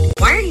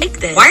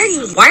this? Why are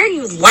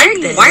you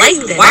like this? Why are you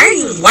like this? Why are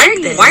you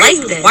like this? Why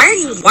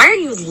are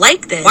you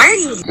like this? Why are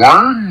you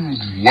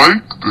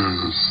like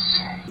this?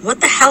 What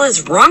the hell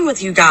is wrong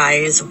with you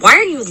guys? Why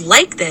are you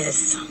like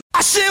this?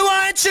 I say,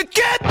 why don't you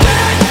get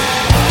back?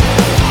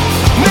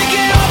 Make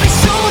it all be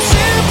so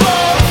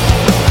simple.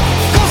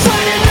 Go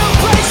find a new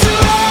place to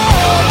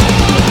roam.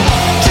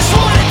 Just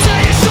wanna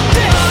tell you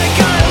something. I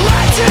gotta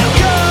let you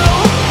go.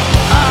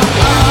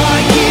 I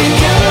can't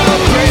get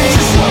over it.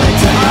 Just wanna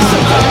tell you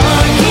something.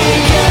 I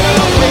can't get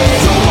over it.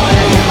 Don't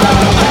wanna get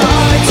over it.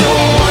 I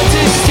don't want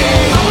to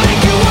stay. I'll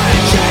make you wanna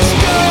just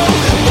go.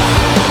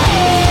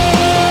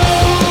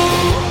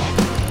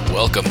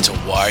 Welcome to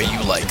Why You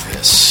Like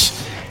This,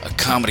 a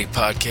comedy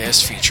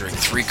podcast featuring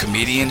three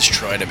comedians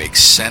trying to make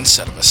sense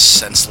out of a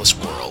senseless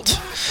world.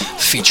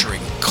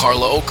 Featuring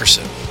Carla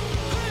Okerson,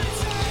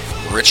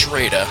 Rich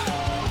Rada,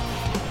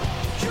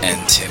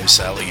 and Tim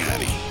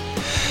Saliani.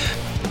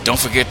 Don't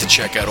forget to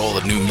check out all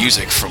the new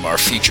music from our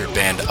featured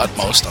band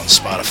Utmost on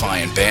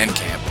Spotify and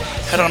Bandcamp.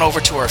 Head on over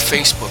to our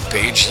Facebook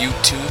page,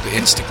 YouTube,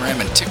 Instagram,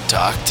 and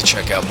TikTok to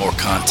check out more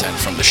content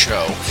from the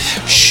show.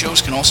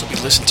 Shows can also be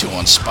listened to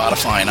on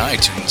Spotify and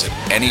iTunes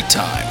at any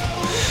time.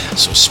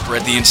 So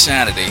spread the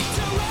insanity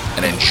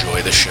and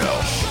enjoy the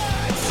show.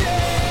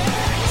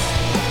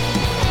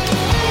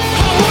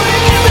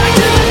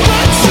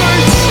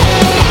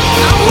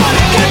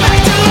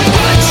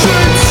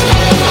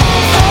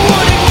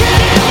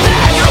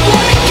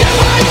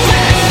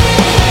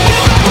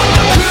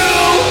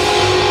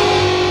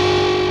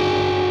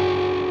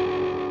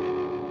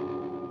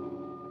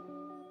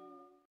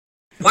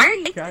 Why are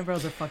you? Your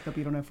eyebrows are fucked up.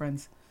 You don't have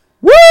friends.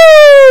 Woo!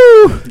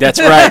 That's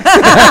right.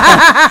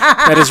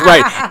 That is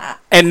right.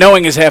 And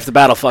knowing is half the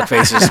battle,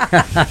 fuckfaces.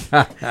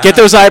 Get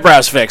those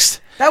eyebrows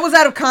fixed. That was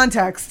out of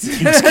context.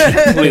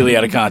 Completely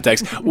out of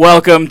context.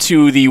 Welcome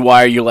to the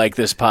Why Are You Like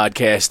This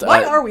podcast.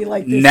 Why are we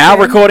like this? Now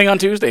Tim? recording on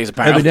Tuesdays,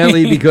 apparently.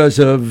 Evidently because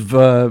of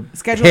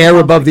Schedule hair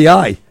conflict. above the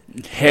eye.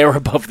 Hair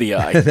above the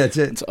eye. That's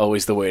it. It's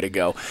always the way to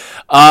go.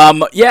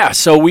 Yeah,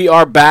 so we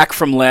are back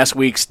from last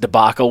week's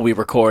debacle we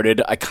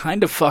recorded. I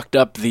kind of fucked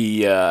up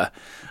the...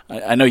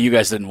 I know you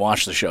guys didn't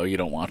watch the show. You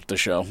don't watch the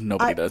show.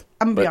 Nobody does.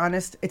 I'm going to be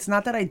honest. It's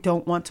not that I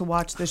don't want to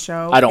watch the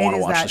show. I don't want It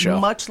to is watch that the show.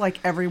 Much like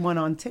everyone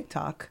on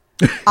TikTok,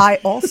 I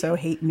also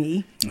hate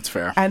me. That's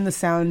fair. And the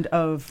sound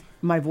of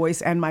my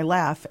voice and my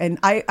laugh. And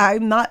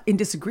I'm not in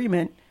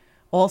disagreement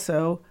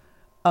also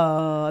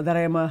that I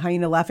am a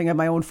hyena laughing at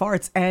my own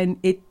farts. And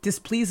it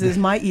displeases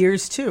my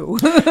ears too.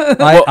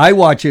 I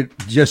watch it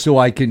just so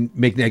I can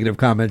make negative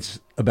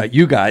comments about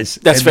you guys.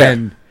 That's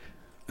and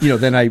fair.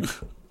 Then I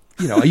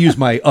use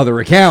my other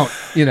account,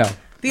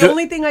 The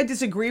only thing I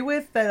disagree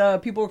with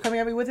that people are coming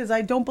at me with is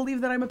I don't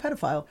believe that I'm a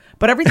pedophile.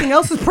 But everything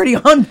else is pretty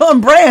on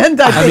brand,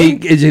 I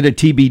think. mean, is it a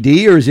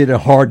TBD or is it a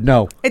hard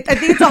no? I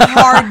think it's a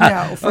hard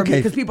no for me Okay.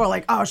 because people are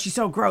like, "Oh, she's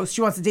so gross. She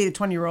wants to date a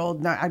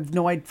 20-year-old."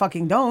 No, I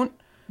fucking don't.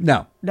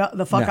 No. No,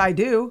 the fuck No. I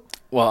do.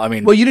 Well, I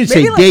mean... Well, you didn't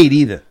Maybe say like- date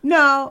either.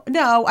 No,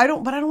 I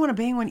don't. But I don't want to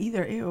bang one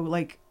either. Ew,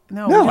 like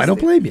no. No, I don't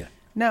blame you.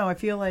 No, I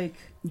feel like.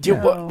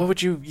 what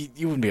would you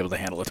wouldn't be able to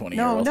handle a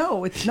 20-year-old.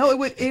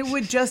 It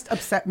would just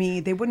upset me.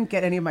 They wouldn't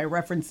get any of my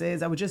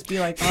references. I would just be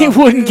like, He oh,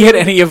 wouldn't dude. get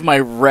any of my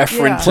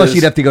references. Plus,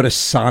 you'd have to go to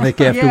Sonic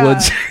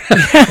afterwards.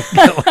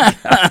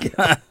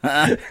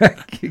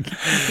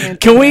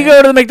 Can we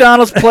go to the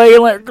McDonald's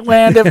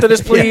Playland after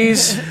this,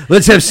 please?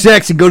 Let's have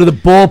sex and go to the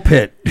ball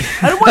pit.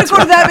 I don't want to go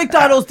to that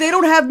McDonald's. They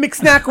don't have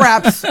McSnack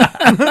wraps.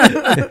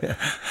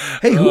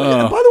 Hey,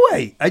 by the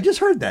way, I just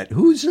heard that.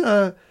 Who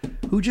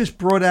just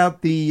brought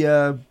out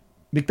the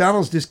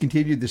McDonald's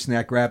discontinued the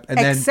snack wrap and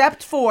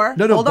Except for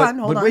hold on.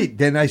 But wait,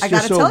 then I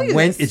gotta saw tell you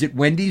this. is it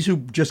Wendy's who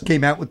just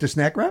came out with the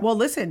snack wrap? Well,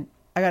 listen,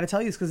 I got to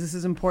tell you this because this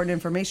is important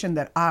information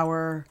that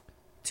our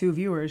two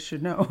viewers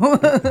should know.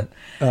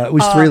 It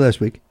was 3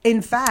 last week.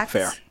 In fact,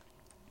 Fair.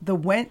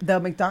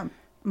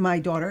 My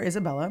daughter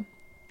Isabella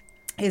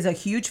is a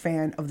huge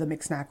fan of the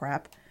McSnack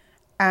wrap,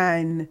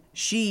 and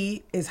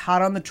she is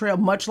hot on the trail,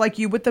 much like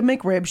you with the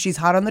McRib. She's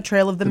hot on the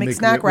trail of the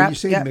McSnack wrap. When you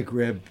say Yeah.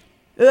 McRib,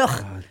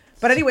 Ugh.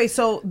 But anyway,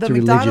 so the it's a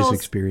religious McDonald's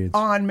experience.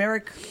 on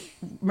Merrick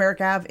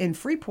Ave in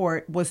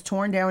Freeport was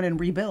torn down and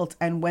rebuilt,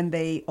 and when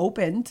they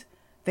opened,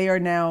 they are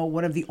now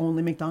one of the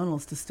only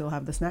McDonald's to still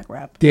have the snack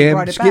wrap. They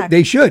brought it back.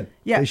 they should.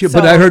 Yeah, They should. so-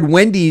 But I heard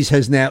Wendy's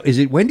has now. Is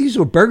it Wendy's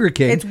or Burger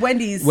King? It's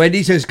Wendy's.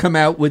 Wendy's has come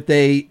out with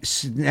a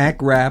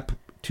snack wrap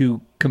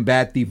to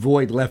combat the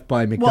void left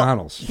by Well,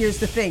 McDonald's. here's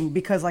the thing,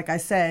 because like I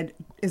said,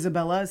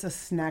 Isabella is a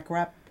snack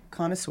wrap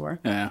connoisseur.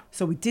 Yeah.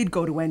 So we did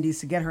go to Wendy's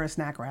to get her a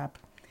snack wrap.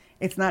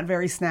 It's not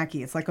very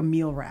snacky. It's like a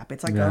meal wrap.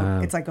 It's like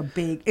a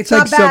big. It's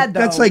not like bad though.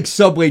 That's like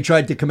Subway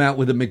tried to come out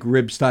with a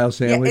McRib style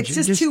sandwich.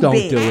 it's just too don't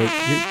big. do it.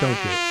 Just don't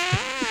do it.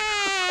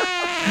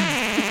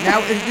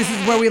 Now this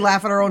is where we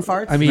laugh at our own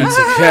farts. I mean, That's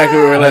exactly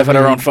where we're laughing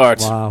at our own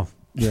farts. wow.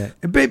 Yeah.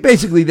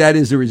 Basically, that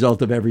is the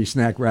result of every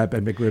snack wrap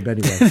and McRib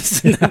anyway.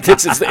 it's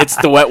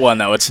the wet one,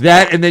 though. It's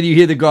That, and then you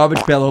hear the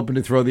garbage pail open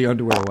to throw the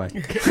underwear away.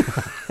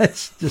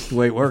 That's just the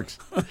way it works.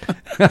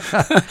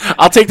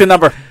 I'll take the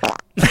number.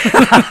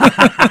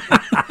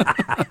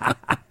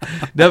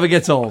 Never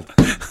gets old.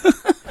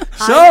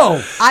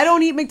 So I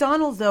don't eat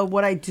McDonald's though.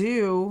 What I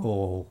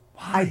do,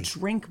 why? I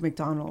drink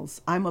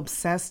McDonald's. I'm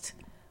obsessed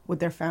with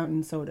their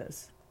fountain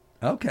sodas.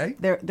 Okay.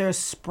 Their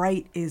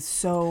Sprite is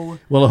so.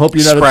 Well, I hope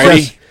you're not Sprite-y.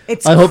 obsessed.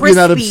 It's I hope you're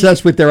not crispy.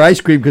 obsessed with their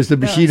ice cream because the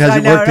machine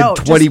hasn't worked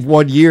in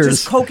 21 years.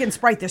 Just Coke and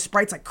Sprite. Their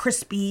Sprite's like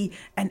crispy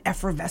and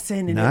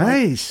effervescent, and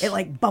Nice. it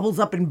like bubbles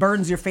up and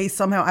burns your face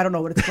somehow. I don't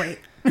know, but it's great.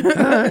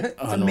 It's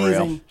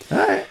amazing. All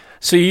right.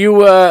 So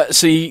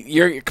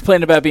you're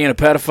complaining about being a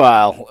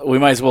pedophile. We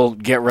might as well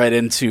get right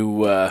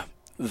into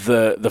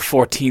the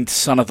 14th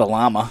son of the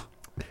llama.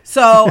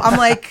 So I'm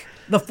like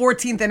the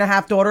 14th and a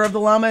half daughter of the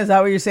llama. Is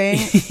that what you're saying?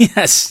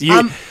 Yes.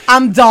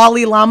 I'm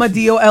Dolly Lama,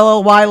 Dolly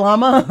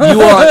Lama.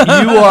 You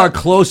are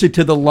closer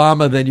to the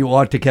llama than you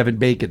are to Kevin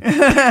Bacon.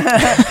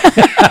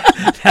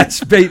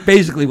 That's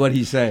basically what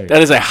he's saying.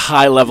 That is a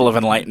high level of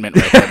enlightenment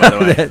right there, by the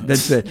way.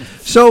 That's it.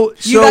 So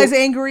You guys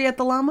angry at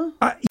the llama?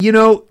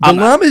 the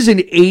llama is an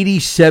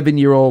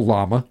 87-year-old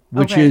llama,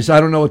 which is,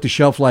 I don't know what the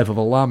shelf life of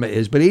a llama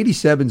is, but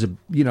 87's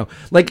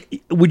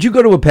like, would you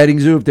go to a petting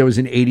zoo if there was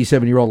an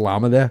 87-year-old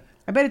llama there?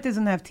 I bet it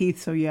doesn't have teeth,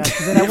 so yeah.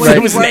 Then I wouldn't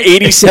It was an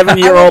worried.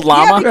 87-year-old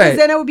llama? Yeah, because Right.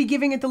 then I would be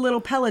giving it the little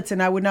pellets,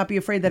 and I would not be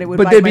afraid that it would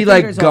But bite they'd my be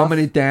like fingers gumming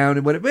off. it down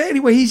and whatever. But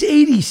anyway, he's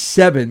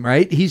 87,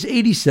 right? He's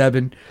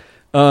 87.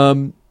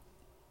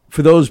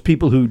 For those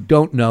people who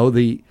don't know,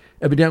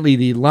 evidently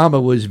the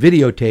llama was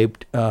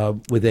videotaped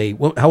with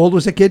how old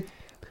was that kid?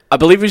 I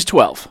believe he was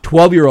 12.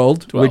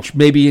 12-year-old, which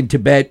maybe in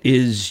Tibet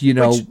is,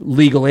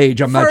 legal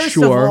age. I'm not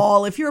sure. First of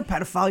all, if you're a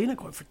pedophile, you're not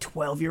going for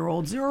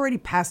 12-year-olds. They're already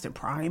past their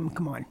prime.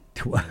 Come on.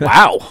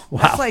 Wow.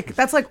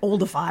 That's like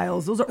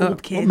olophiles. Those are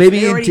old kids. maybe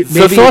They in already-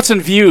 The thoughts and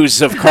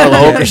views of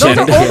Carla Those are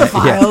Okerson.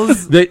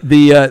 olophiles.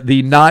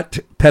 The not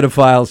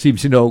pedophile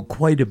seems to know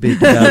quite a bit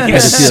about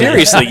pedophilia.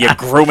 Seriously, you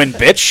grooming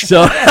bitch.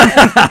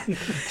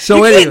 So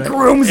You anyway, can't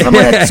groom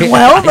someone at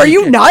 12. Are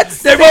you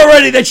nuts?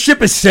 that ship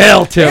has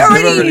sailed, Tim. They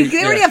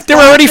already have. They're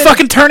already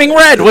fucking turning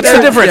red. What's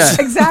the difference?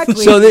 Yeah. Exactly.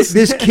 So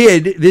this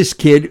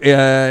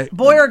kid,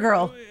 boy or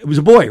girl? it was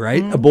a boy,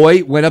 right? A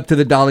boy went up to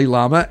the Dalai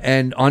Lama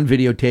and on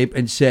videotape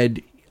and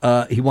said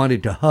he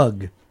wanted to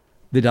hug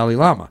the Dalai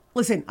Lama.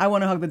 Listen, I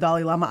want to hug the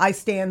Dalai Lama. I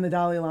stand the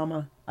Dalai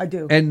Lama. I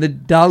do. And the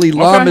Dalai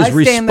Lama's I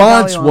stand the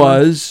Dalai response Lama.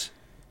 was,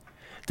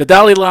 The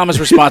Dalai Lama's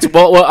response.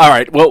 Well, all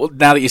right. Well,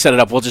 now that you set it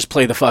up, we'll just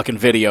play the fucking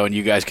video, and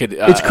you guys could.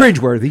 it's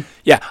cringeworthy.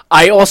 Yeah,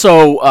 I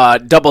also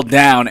doubled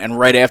down, and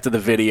right after the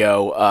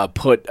video,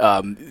 put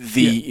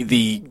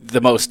the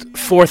most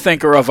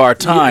forethinker of our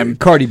time,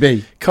 Cardi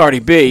B. Cardi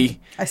B.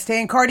 I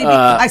stand Cardi B.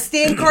 I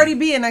stand Cardi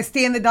B, and I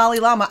stand the Dalai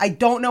Lama. I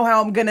don't know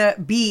how I'm gonna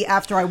be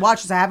after I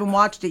watch this. I haven't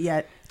watched it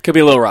yet. Could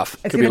be a little rough.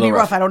 It's gonna be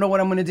rough. I don't know what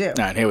I'm gonna do. All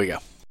right, here we go.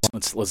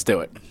 Let's do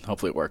it.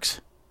 Hopefully it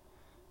works.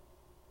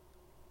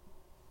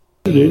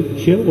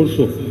 Here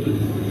also.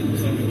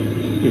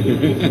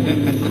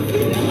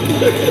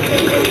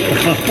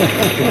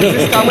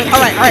 All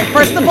right.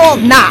 First of all,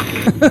 nah.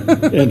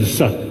 And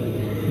suck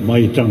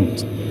my tongue.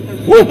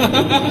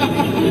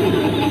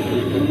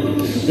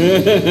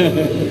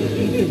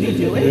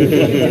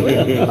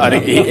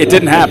 It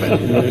didn't happen.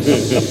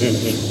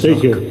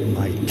 Take care.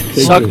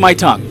 Suck my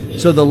tongue.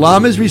 So the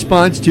Lama's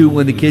response to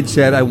when the kid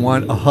said, I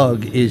want a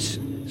hug, is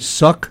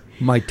suck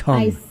my tongue.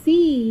 I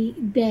see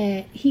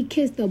that he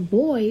kissed a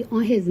boy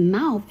on his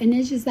mouth, and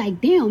it's just like,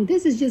 damn,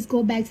 this is just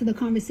go back to the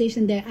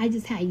conversation that I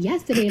just had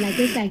yesterday. Like,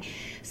 it's like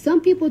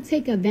some people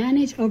take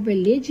advantage of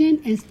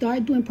religion and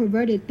start doing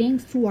perverted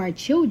things to our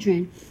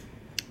children.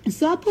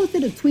 So I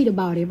posted a tweet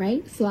about it,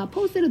 right? So I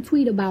posted a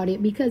tweet about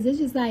it because it's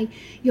just like,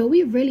 yo,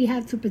 we really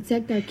have to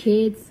protect our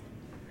kids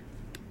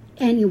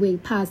any way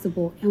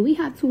possible. And we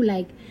have to,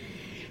 like,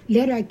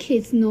 let our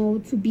kids know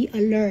to be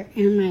alert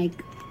and,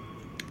 like,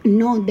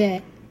 know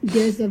that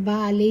there's a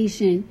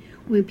violation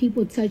when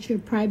people touch your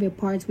private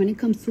parts, when it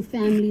comes to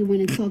family,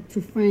 when it comes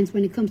to friends,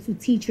 when it comes to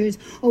teachers,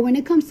 or when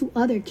it comes to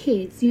other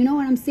kids. You know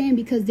what I'm saying?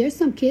 Because there's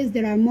some kids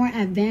that are more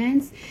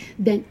advanced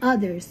than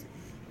others.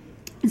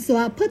 So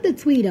I put the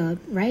tweet up,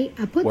 right?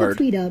 I put the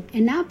tweet up,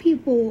 and now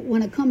people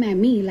want to come at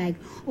me like,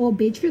 oh,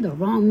 bitch, you're the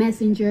wrong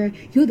messenger.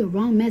 You're the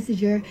wrong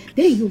messenger.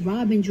 Then you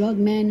robbing drug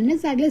man. And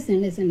it's like,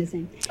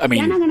 listen. I mean,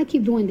 you're not going to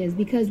keep doing this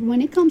because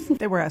when it comes to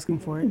They were asking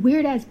for it.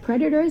 weird-ass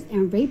predators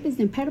and rapists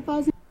and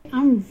pedophiles,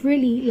 I'm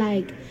really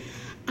like,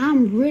 I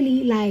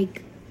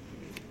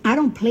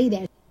don't play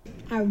that.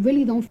 I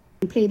really don't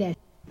play that.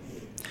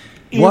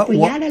 And for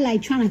y'all to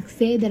like trying to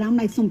say that I'm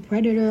like some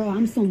predator or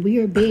I'm some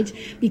weird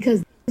bitch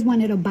because they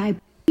wanted to buy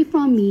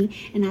from me,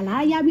 and a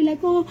lot of y'all be like,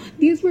 oh,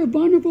 these were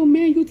vulnerable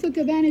men you took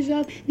advantage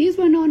of. These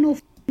were not no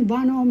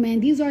vulnerable men.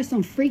 These are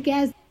some freak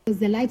ass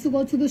that like to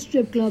go to the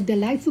strip club. They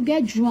like to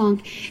get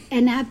drunk,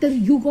 and after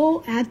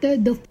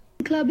the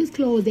club is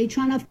closed, they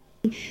trying to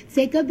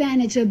take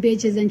advantage of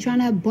bitches and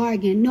trying to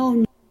bargain.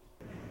 No,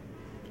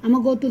 I'm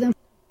gonna go through them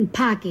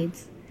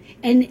pockets.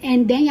 And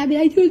then y'all be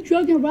like, you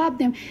drug and rob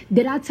them.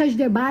 Did I touch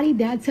their body?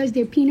 Did I touch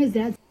their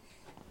penis?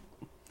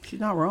 She's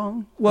not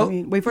wrong. Well, I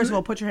mean, wait, first of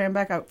all, put your hand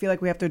back. I feel like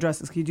we have to address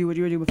this. Can you do what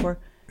you were doing before?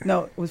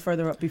 No, it was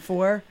further up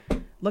before.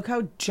 Look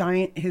how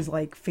giant his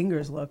like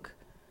fingers look.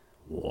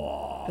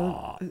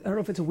 I don't know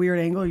if it's a weird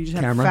angle. Or you just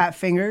have Camera. fat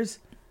fingers.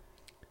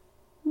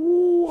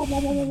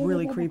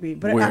 Really creepy.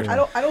 But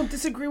I don't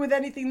disagree with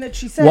anything that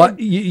she said. What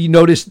you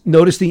notice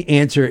the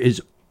answer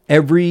is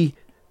every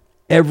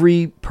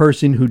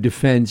person who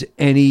defends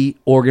any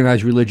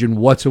organized religion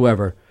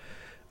whatsoever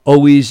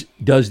always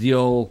does the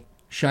old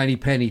shiny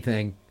penny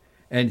thing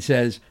and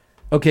says,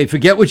 okay,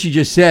 forget what you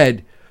just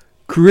said.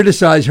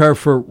 Criticize her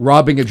for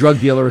robbing a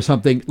drug dealer or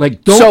something.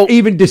 Like, don't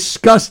even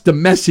discuss the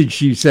message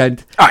she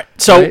sent. All right,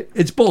 so right?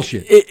 It's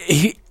bullshit.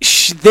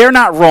 They're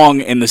not wrong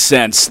in the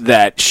sense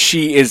that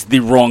she is the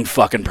wrong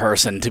fucking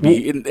person to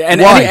be.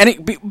 Why?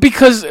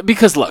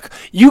 Because look,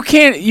 you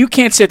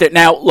can't sit there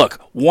now. Look,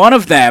 one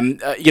of them,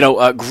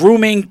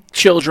 grooming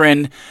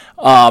children.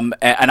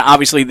 And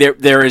obviously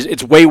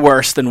it's way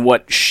worse than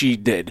what she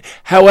did.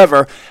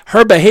 However,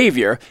 her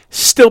behavior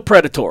still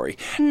predatory.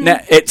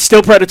 Now, it's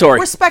still predatory.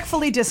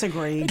 Respectfully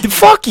disagree.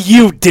 Fuck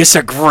you,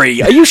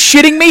 disagree. Are you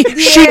shitting me?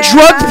 She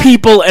drugged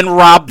people and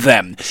robbed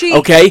them.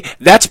 Okay,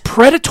 that's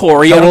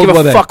predatory. I don't give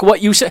a fuck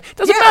what you say.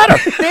 Doesn't matter.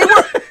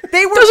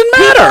 They were doesn't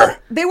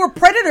matter. They were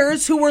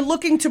predators who were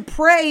looking to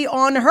prey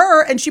on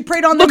her, and she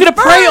preyed on them. Looking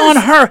to prey on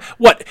her.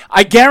 What?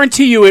 I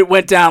guarantee you, it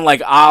went down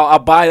like I'll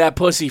buy that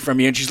pussy from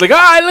you, and she's like, all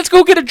right, let's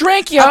go get a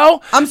drink,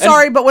 yo. I'm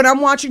sorry, but when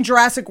I'm watching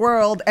Jurassic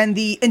World and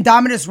the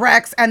Indominus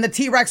Rex and the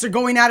T-Rex are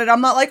going at it,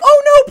 I'm not like,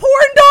 oh no,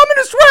 poor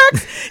Indominus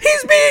Rex,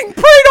 he's being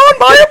preyed on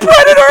by a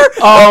predator.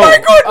 Oh my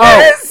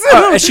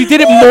goodness. She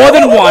did it more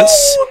than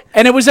once,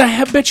 and it was a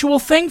habitual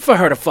thing for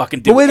her to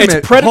fucking do. But wait a minute.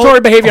 It's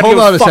predatory behavior. Hold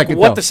on a fuck second.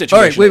 What though. the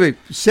situation? All right,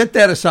 wait. Set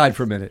that aside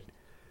for a minute.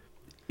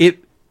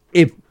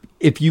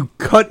 If you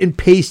cut and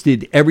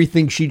pasted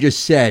everything she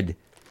just said,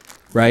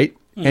 right,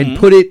 and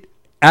put it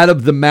out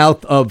of the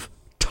mouth of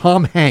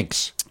Tom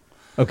Hanks,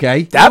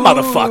 okay, that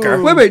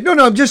motherfucker. Wait. No.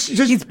 I'm just.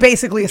 He's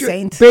basically a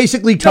saint.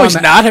 Basically, Tom. No,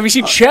 he's not. Have you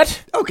seen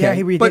Chet? Okay, Yeah,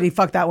 he did. He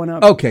fucked that one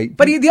up. Okay,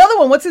 but the other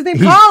one, what's his name?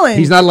 Colin.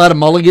 He's not allowed a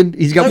mulligan.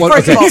 He's got one.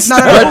 First of all,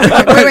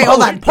 no. Wait,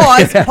 hold on.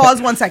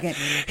 Pause 1 second.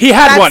 He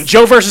had one.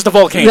 Joe versus the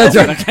volcano. That's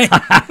right.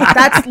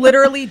 That's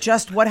literally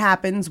just what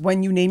happens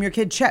when you name your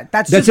kid Chet.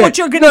 That's just it. what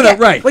you're going to get.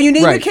 Right. When you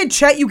name your kid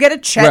Chet, you get a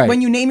Chet. Right.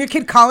 When you name your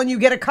kid Colin, you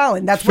get a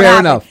Colin. That's what Fair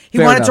happened. enough. He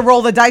wanted to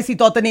roll the dice. He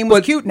thought the name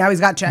was cute. Now he's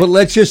got Chet. But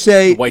let's just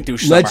say, White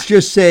douche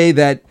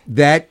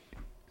that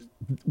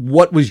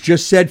what was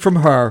just said from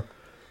her,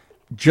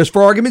 just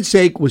for argument's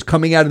sake, was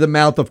coming out of the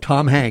mouth of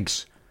Tom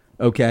Hanks.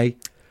 Okay,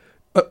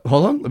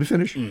 hold on, let me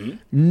finish.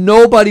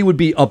 Nobody would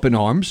be up in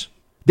arms.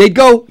 They'd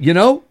go,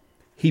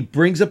 he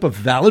brings up a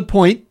valid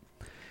point.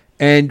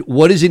 And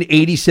what is an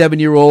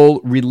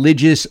 87-year-old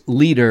religious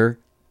leader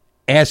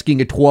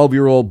asking a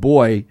 12-year-old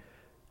boy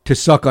to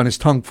suck on his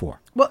tongue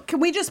for? Well, can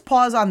we just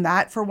pause on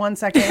that for 1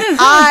 second?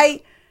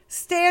 I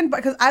stand by,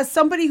 because as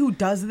somebody who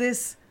does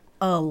this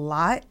a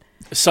lot,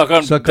 Suck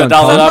on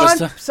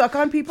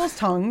people's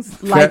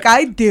tongues, like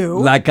I do.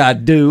 Like I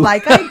do.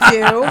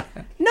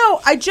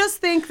 No, I just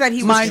think that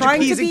he was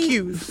trying to P's and be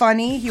Q's.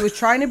 funny. He was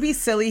trying to be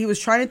silly. He was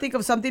trying to think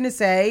of something to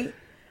say.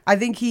 I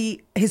think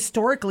he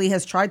historically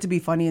has tried to be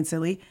funny and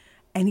silly,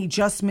 and he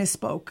just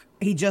misspoke.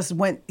 He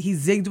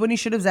zigged when he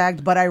should have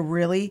zagged, but I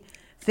really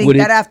think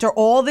that after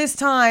all this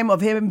time of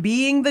him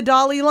being the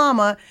Dalai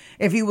Lama,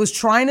 if he was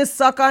trying to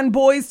suck on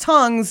boys'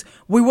 tongues,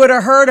 we would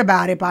have heard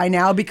about it by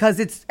now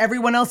because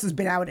everyone else has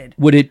been outed.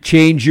 Would it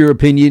change your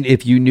opinion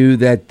if you knew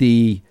that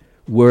the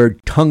word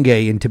tongue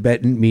in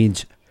Tibetan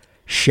means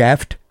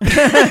shaft?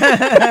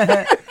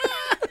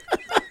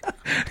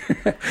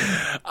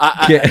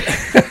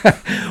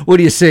 What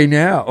do you say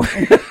now?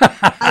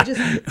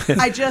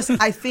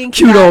 I think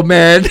cute old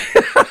man.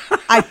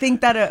 I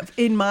think that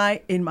in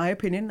my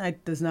opinion,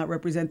 that does not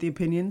represent the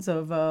opinions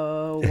of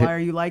why are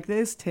you like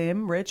this,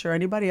 Tim, Rich, or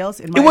anybody else.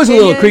 In my it was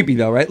opinion, a little creepy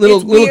though, right?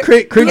 Little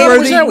cringeworthy.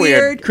 Cringeworthy.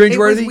 It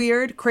was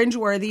weird,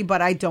 cringeworthy,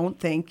 but I don't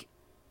think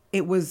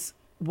it was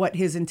what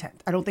his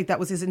intent. I don't think that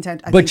was his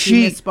intent. I think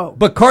he misspoke.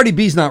 But Cardi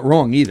B's not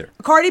wrong either.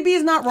 Cardi B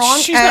is not wrong.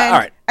 She's not, all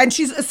right. And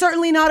she's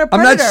certainly not a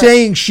predator. I'm not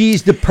saying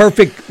she's the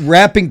perfect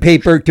wrapping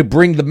paper to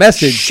bring the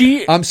message.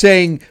 I'm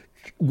saying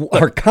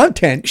her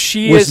content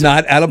was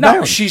not out of bounds.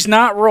 No, she's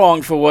not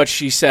wrong for what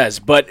she says.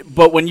 But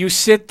when you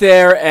sit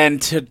there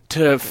and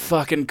to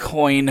fucking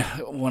coin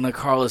one of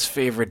Carla's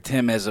favorite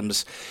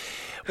Timisms,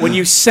 when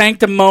you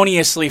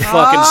sanctimoniously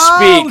fucking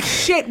speak. Oh,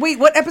 shit. Wait,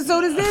 what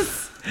episode is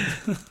this?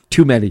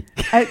 Too many.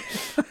 But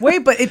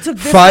it took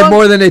this 5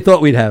 more than they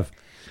thought we'd have.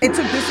 It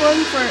took this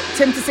one for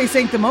Tim to say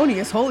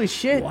sanctimonious. Holy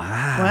shit!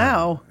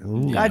 Wow.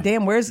 God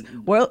damn. Where's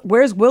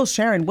Will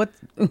Sharon? What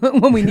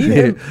when we need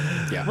him?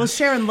 Yeah. Will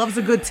Sharon loves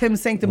a good Tim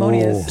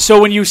sanctimonious. Whoa.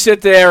 So when you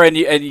sit there and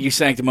you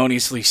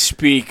sanctimoniously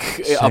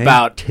speak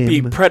about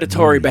the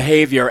predatory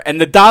behavior, and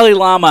the Dalai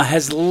Lama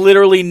has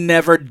literally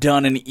never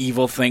done an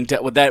evil thing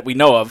that we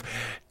know of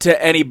to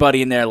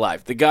anybody in their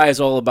life. The guy is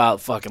all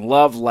about fucking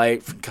love,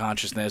 life, and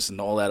consciousness, and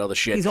all that other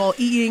shit. He's all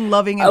eating,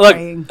 loving, and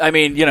praying. I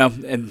mean,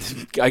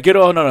 and I get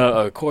on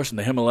a course in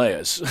the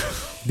Himalayas.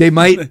 They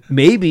might,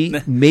 maybe,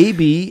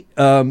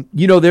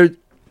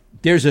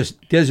 there's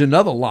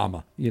another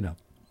Lama,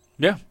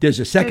 Yeah. There's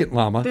a second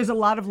Lama. There's a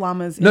lot of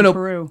Lamas in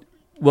Peru.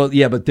 Well,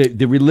 yeah, but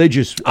the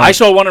religious. I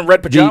saw one in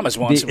red pajamas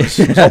once. It was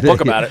a whole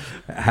book about it.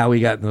 How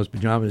he got in those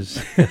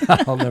pajamas,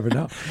 I'll never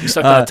know. He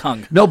sucked on a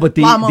tongue. No, but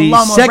the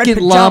Llama, second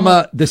red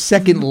Lama, the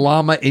second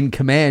Lama in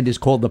command is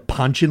called the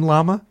Panchen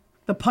Lama.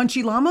 The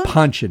punchy llama?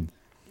 Panchen.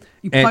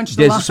 You And punch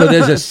the llama. so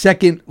there's a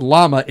second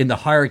Lama in the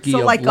hierarchy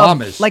of like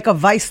lamas. like a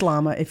vice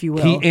llama, if you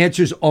will. He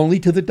answers only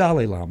to the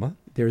Dalai Lama.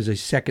 There is a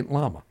second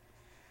Lama.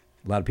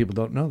 A lot of people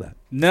don't know that.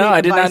 No, See,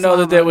 I did not vice know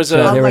that llama. there was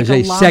So a. there like is a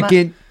a llama.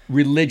 second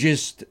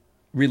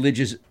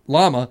religious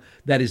Lama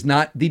that is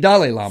not the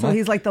Dalai Lama. So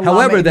he's like the Lama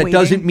However, in that waiting.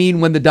 doesn't mean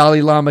when the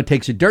Dalai Lama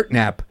takes a dirt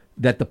nap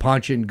that the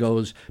Panchen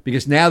goes,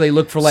 because now they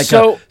look for like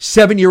So- a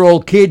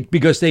 7-year-old kid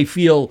because they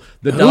feel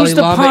the Dalai Who's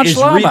the Lama Panch is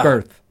Lama?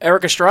 rebirth.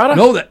 Eric Estrada?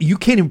 No, you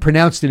can't even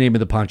pronounce the name of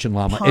the Panchen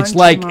Lama. It's Panchen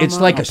like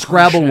Lama. a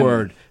Scrabble Panchen.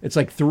 word. It's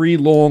like 3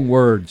 long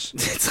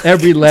words.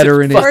 Every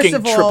letter in it. fucking First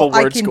of triple all,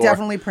 I word can score.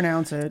 definitely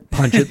pronounce it.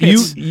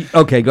 Panchen. You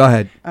okay? Go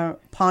ahead.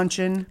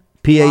 Panchin.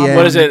 P-A-N.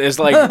 What is it? It's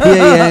like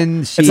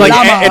P-A-N-C. it's like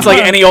Lama. it's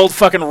like any old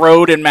fucking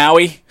road in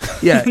Maui.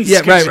 Yeah,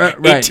 It's right.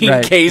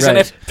 18 Ks in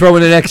it. Throw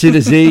in an X and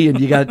a Z, and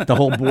you got the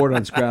whole board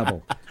on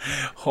Scrabble.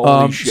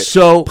 Holy shit!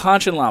 so-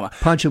 Punch and Llama.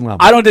 Punch and Lama.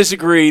 I don't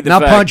disagree.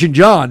 Not Punch and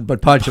John,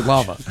 but Punch and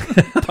Lama.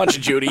 Punch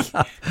and Judy.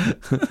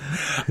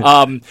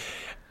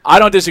 I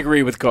don't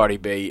disagree with Cardi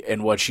B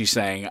and what she's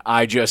saying.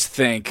 I just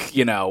think,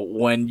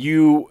 when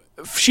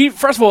she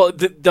first of all,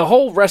 the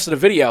whole rest of the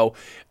video,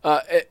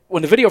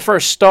 when the video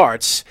first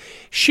starts,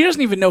 she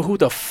doesn't even know who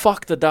the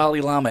fuck the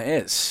Dalai Lama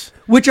is.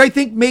 Which I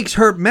think makes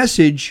her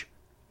message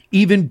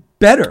even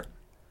better.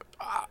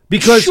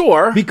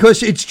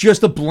 Because it's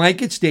just a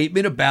blanket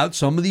statement about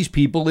some of these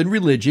people in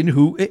religion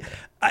who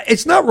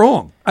it's not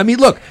wrong. I mean,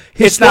 look,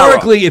 It's not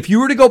historically, if you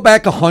were to go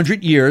back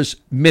 100 years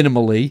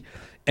minimally,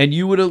 and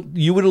you were to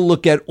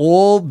look at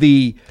all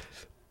the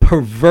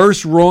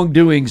perverse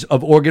wrongdoings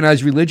of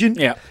organized religion,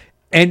 Yeah.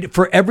 and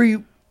for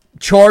every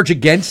charge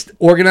against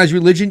organized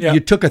religion, Yeah. you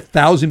took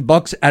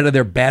 $1,000 out of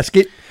their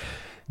basket.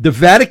 The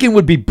Vatican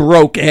would be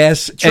broke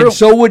ass, True. and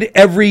so would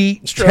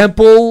every true.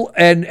 temple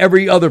and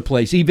every other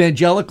place,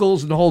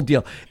 evangelicals and the whole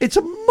deal. It's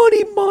a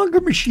money monger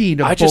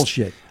machine of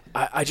bullshit.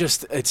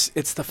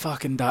 It's the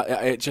fucking.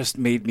 It just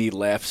made me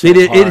laugh so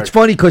It's hard.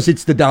 funny because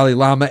it's the Dalai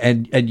Lama,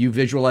 and you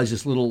visualize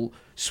this little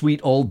sweet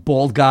old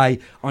bald guy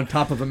on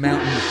top of a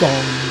mountain,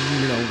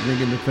 dong,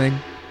 ringing the thing.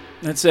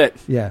 That's it.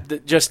 Yeah.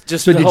 Just. So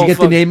the did whole you get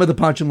the fuck- name of the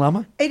Panchen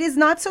Lama? It is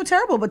not so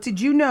terrible, but did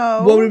you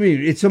know? What do you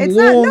mean? It's some It's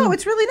long. not. No,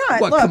 it's really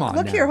not. What? Look, Come on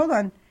look now. here. Hold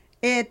on.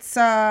 It's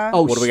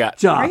Oh, What do we got?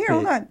 Stop Right here, it.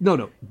 hold on.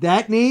 No,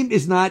 that name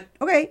is not.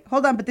 okay.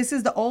 Hold on, but this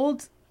is the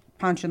old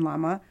Panchen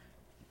Lama,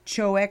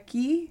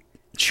 Choeki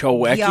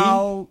Choeki.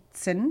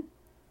 Gyaltsen.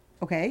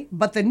 Okay,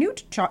 but the new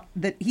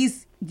Did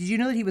you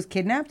know that he was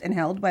kidnapped and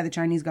held by the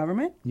Chinese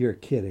government? You're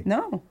kidding.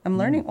 No, I'm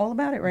learning all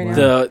about it right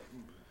now.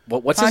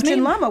 What's his Panchen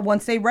name? Lama.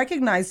 Once they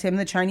recognized him,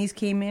 the Chinese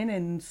came in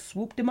and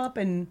swooped him up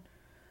and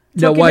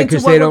No, took him why? into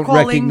Because what they we're don't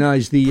calling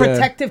recognize the.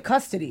 protective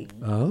custody.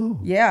 Oh.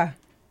 Yeah.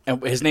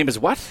 And his name is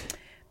what?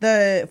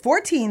 The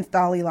 14th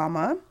Dalai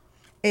Lama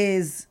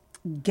is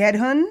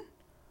Gedhun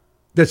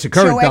That's the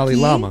current Choeki Dalai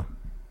Lama.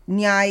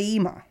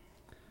 Nyima.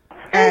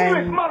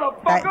 And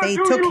that they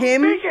took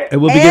him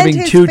And we'll be and giving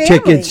his two family.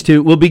 tickets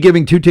to. We'll be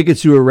giving 2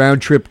 tickets to a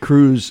round trip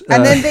cruise.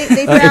 And then they if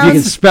you found-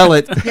 can spell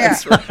it. Yeah.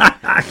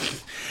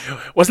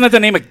 Wasn't that the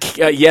name of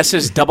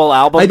Yes's double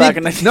album back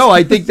in the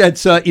I think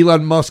that's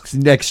Elon Musk's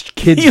next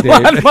kid's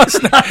Elon name.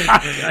 Musk.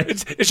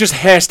 It's just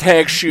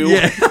hashtag shoe.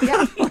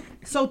 Yeah.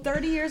 So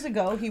 30 years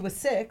ago, he was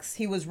 6.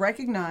 He was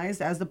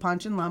recognized as the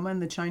Panchen Lama,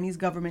 and the Chinese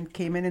government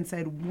came in and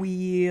said,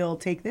 "We'll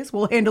take this.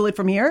 We'll handle it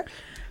from here."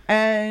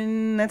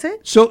 And that's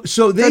it. So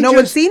they no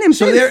one's seen him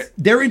So since.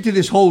 they're into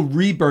this whole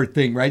rebirth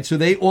thing, right? So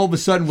they all of a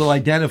sudden will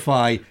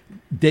identify.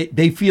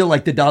 They feel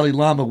like the Dalai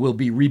Lama will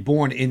be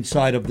reborn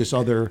inside of this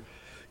other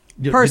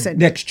Person.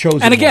 next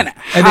chosen. And again, one.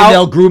 And then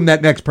they'll groom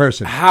that next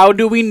person. How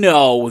do we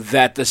know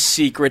that the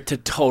secret to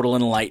total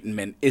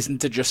enlightenment isn't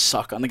to just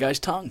suck on the guy's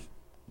tongue?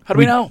 How do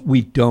we know?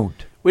 We don't.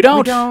 We don't.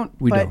 We don't.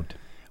 We but, don't.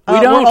 We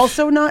don't. We're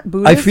also not I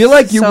Buddhists. feel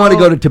like you so want to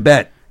go to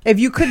Tibet. If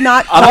you could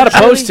not, I'm not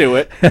opposed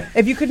culturally- to it.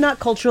 If you could not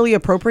culturally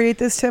appropriate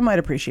this, Tim, I'd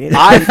appreciate it.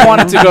 I've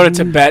wanted to go to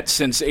Tibet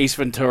since Ace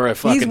Ventura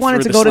fucking wanted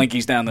threw to the go to-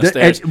 slinkies down the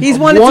stairs. He's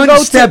wanted to one go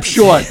to- step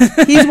short.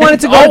 He's wanted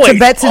to go to Always,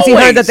 Tibet since he heard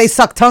always. that they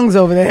suck tongues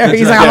over there.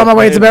 He's right. like, I'm on my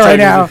way to Tibet right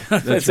now.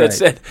 That's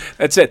right. it.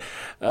 That's it.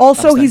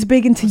 Also, he's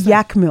big into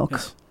yak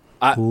milk.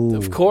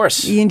 Of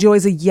course. He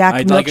enjoys a yak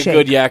I'd like a milkshake.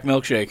 good yak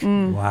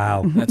milkshake.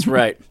 Wow. That's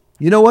right.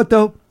 You know what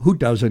though? Who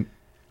doesn't?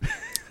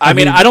 I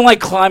mean, I don't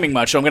like climbing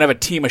much, so I'm going to have a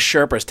team of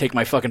Sherpas take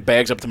my fucking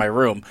bags up to my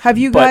room. Have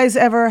you But guys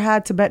ever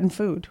had Tibetan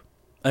food?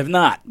 I've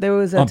not. There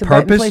was a On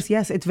Tibetan purpose? place.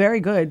 Yes, it's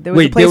very good. There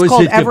was a place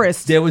called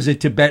Everest. There was a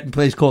Tibetan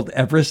place called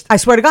Everest. I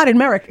swear to God, in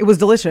Merrick, it was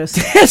delicious.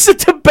 It's a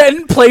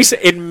Tibetan place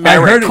in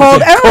Merrick. heard it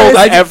Called was- Everest. Called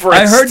I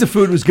Everest. heard the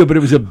food was good, but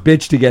it was a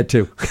bitch to get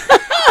to.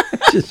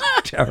 Just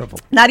terrible.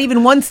 Not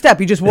even one step.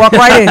 You just walk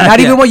right in. Not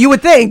even what you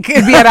would think.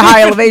 It'd be at a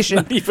high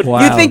elevation.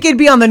 Wow. You'd think it'd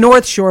be on the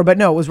North Shore, but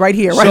no, it was right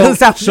here, right on the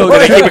South Shore. Do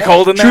they keep it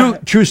cold in there?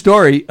 True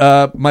story.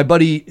 My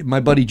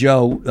buddy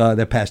Joe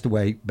that passed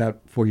away about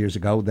 4 years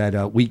ago. That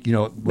was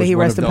May he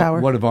rest in power.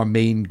 one of our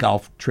main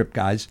golf trip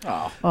guys.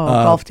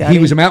 Golf daddy. He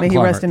was a mountain May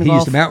he rest climber. in He used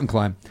golf. to mountain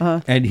climb,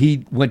 and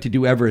he went to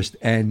do Everest,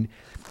 and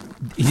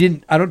he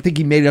didn't. I don't think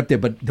he made it up there,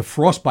 but the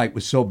frostbite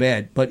was so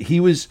bad. But he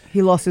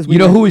lost his. You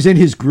know who was in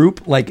his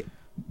group? Like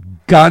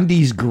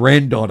Gandhi's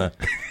granddaughter.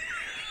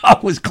 I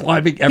was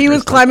climbing Everest. He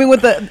was climbing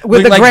with the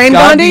like Grand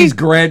Gandhi. Gandhi's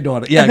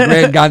granddaughter. Yeah,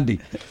 Grand Gandhi.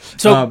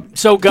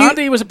 So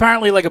Gandhi was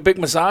apparently like a big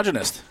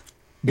misogynist.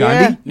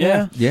 Gandhi?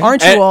 Yeah.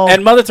 Aren't you all?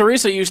 And Mother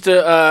Teresa used to.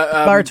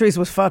 Mother Teresa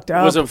was fucked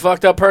up. Was a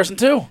fucked up person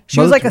too. She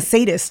was like a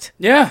sadist.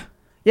 Yeah.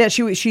 Yeah,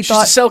 she She used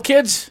thought, to sell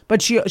kids.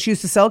 but she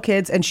used to sell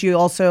kids, and she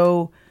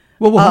also.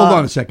 Well, hold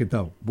on a second,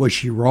 though. Was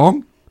she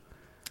wrong?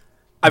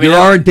 I mean, there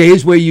aren't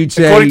days where you'd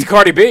say. according to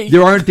Cardi B.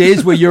 There aren't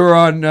days where you're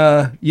on,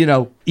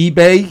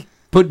 eBay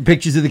putting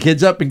pictures of the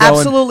kids up and going.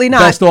 Absolutely not.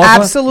 Best offer?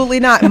 Absolutely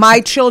not.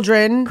 My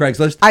children.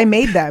 Craigslist? I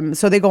made them,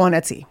 so they go on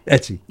Etsy.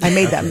 Etsy. I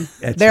made them.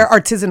 Etsy. They're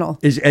artisanal.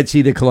 Is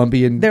Etsy the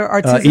Colombian They're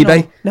artisanal.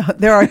 eBay? No,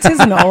 they're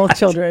artisanal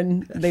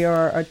children. They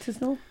are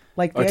artisanal.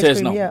 Like the ice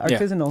cream, Artisanal. yeah,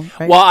 artisanal.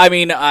 Right? Well, I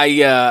mean,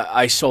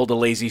 I sold a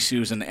Lazy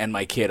Susan and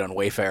my kid on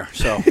Wayfair,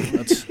 so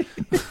that's.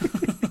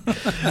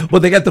 Well,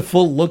 they got the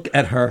full look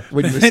at her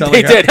when you were selling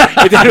They her. did.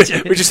 They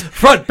did. We just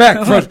Front, back.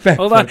 hold on.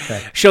 front,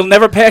 back. She'll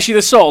never pass you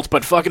the salt,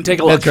 but fucking take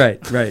a look.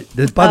 That's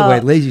right. By the way,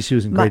 Lazy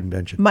Susan, great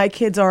invention. My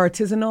kids are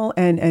artisanal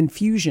and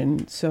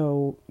fusion,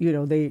 so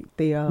they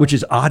Which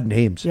is odd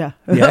names. yeah,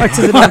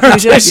 artisanal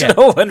and fusion.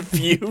 Artisanal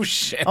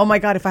infusion. Oh my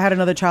god! If I had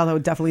another child, I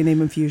would definitely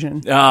name him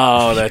Fusion.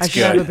 Oh, that's I good.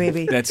 should have a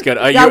baby. That's good.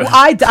 Yeah,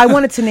 I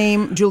wanted to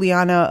name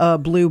Juliana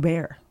Blue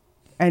Bear,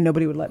 and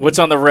nobody would let me. What's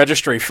on the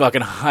registry?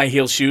 Fucking high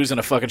heel shoes and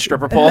a fucking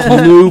stripper pole.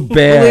 Blue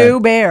Bear. Blue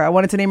Bear. I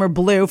wanted to name her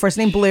Blue. First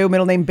name Blue,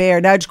 middle name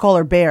Bear. Now I just call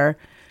her Bear,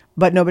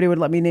 but nobody would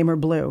let me name her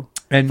Blue.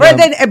 And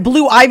Then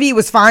Blue Ivy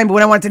was fine, but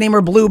when I wanted to name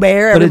her Blue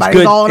Bear, but it's everybody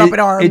was good. all up in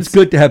arms. It's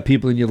good to have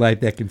people in your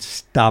life that can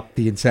stop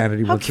the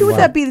insanity. How once cute in a would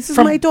while. that be? This is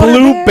From my daughter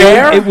Blue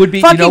Bear? It would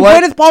be. Fucking You know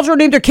what? Gwyneth Paltrow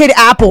named her kid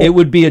Apple. It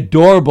would be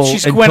adorable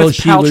She's until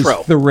Gwyneth she was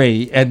Paltrow.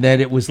 3, and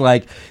then it was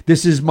like,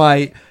 "This is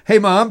my hey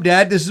mom,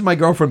 dad. This is my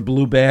girlfriend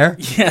Blue Bear."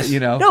 Yes.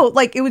 No,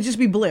 like it would just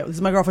be Blue. This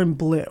is my girlfriend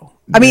Blue.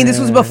 I mean, this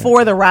was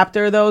before the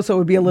Raptor, though, so it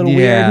would be a little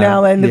weird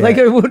now. And yeah. like,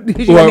 it would,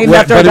 she Or- named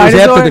after but a it was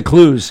dinosaur. after the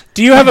clues.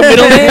 Do you have a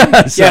middle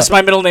name? So- Yes,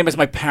 my middle name is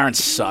my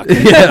parents suck.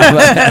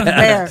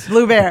 Bear,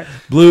 Blue Bear,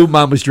 Blue,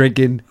 mom was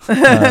drinking.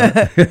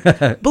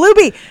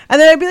 Bluebee,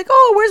 and then I'd be like,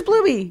 "Oh, where's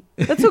Bluebee?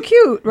 That's so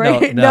cute,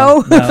 right?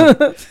 No.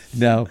 Where's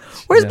no,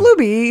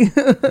 Bluebee?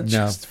 No.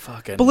 Just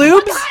fucking.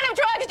 Bloobs? kind of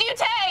drugs do you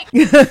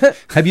take?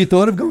 Have you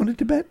thought of going to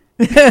Tibet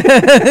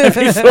Have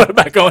you thought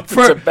about going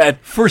to bed?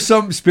 for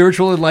some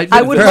spiritual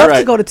enlightenment? I would love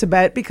to go to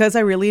Tibet because I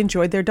really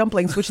enjoyed their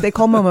dumplings, which they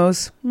call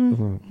momos.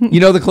 You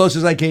know, the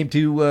closest I came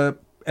to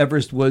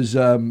Everest was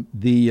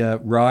the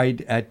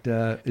ride at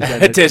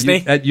At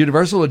Disney? at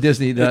Universal or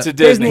Disney. It's a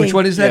Disney. Which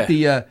one is that?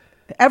 Yeah.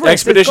 The Everest,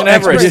 Expedition it's called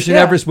Everest. Expedition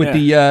yeah. Everest with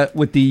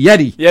the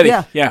Yeti.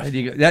 Yeti. Yeah. There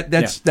you go.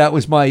 That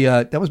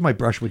was my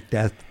brush with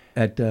death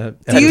at Do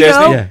you Disney?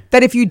 know Yeah.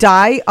 that if you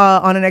die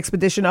on an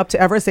expedition up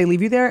to Everest, they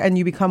leave you there and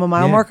you become a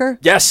mile Yeah. marker?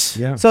 Yes.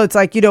 Yeah. So it's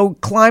like,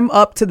 climb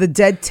up to the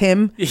dead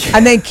Tim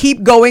and then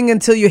keep going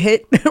until you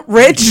hit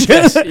Rich.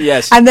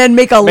 Yes. And then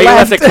make a Make a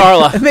left. left at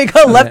Carla. Make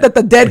a left at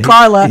the dead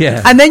Carla.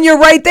 Yeah. And then you're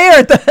right there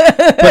at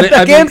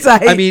the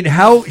campsite. I mean,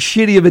 how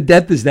shitty of a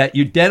death is that?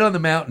 You're dead on the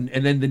mountain,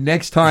 and then the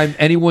next time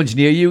anyone's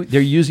near you,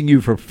 they're using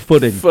you for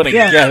footing. Footing.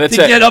 Yeah. Yeah, that's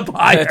to it. get up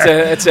higher.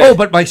 That's it. Oh,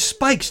 but my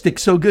spike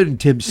sticks so good in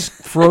Tim's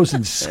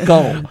frozen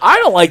skull. I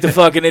don't like the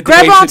fucking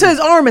Grab intimation. onto his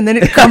arm and then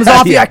it comes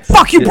off. Yeah. You're like,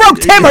 fuck, you broke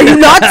Tim. Are you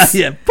nuts?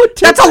 Yeah, put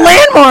Tim That's a back.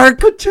 landmark.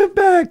 Put Tim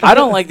back. I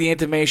don't like the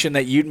intimation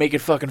that you'd make it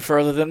fucking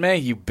further than me,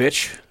 you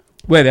bitch.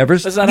 Wait,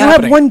 Everest? That's not You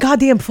happening. have one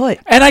goddamn foot.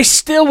 And I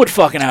still would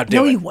fucking outdo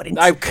No, it. you wouldn't.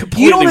 I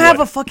completely You don't have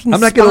would. a fucking I'm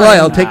not going to lie.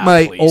 I'll spine. take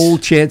my please.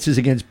 old chances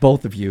against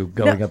both of you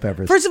going up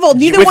Everest. First of all,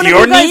 neither With one of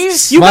your you guys.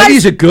 knees? You my guys,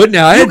 knees are good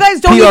now. I you had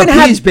guys don't PRPs, even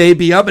have-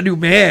 baby. I'm a new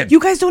man. you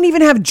guys don't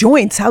even have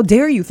joints. How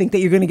dare you think that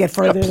you're going to get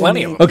further?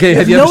 plenty than of me? them. Okay,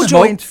 have There's you no ever smoked?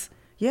 joints?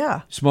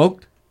 Yeah.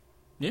 Smoked?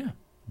 Yeah.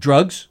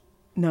 Drugs?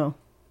 No.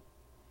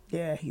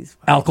 Yeah, he's.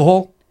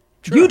 Alcohol?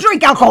 You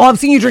drink alcohol. I've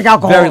seen you drink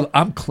alcohol.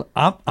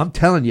 I'm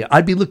telling you,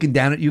 I'd be looking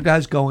down at you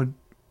guys going,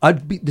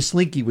 the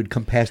slinky would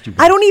come past you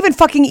guys. I don't even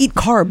fucking eat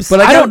carbs. But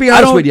I gotta don't- be I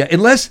honest don't- with you,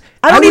 unless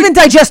I don't even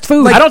digest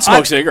food. I don't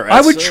smoke cigarettes.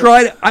 I would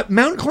try.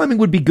 Mountain climbing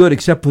would be good,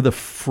 except for the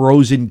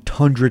frozen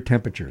tundra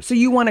temperatures. So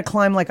you want to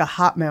climb like a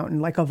hot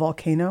mountain, like a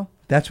volcano?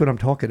 That's what I'm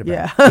talking about.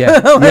 Yeah.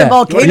 yeah.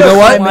 Volcano You know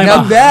what? climbing.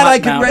 Now that Hot I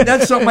can. mountain.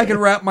 That's something I can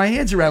wrap my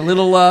hands around.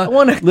 Little,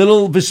 wanna-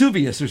 little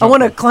Vesuvius or I something.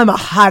 want to climb a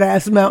hot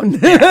ass mountain.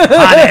 hot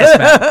ass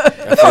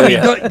mountain.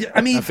 No, ya.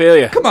 I mean, I feel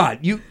ya. Come on,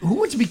 who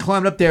wants to be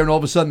climbing up there and all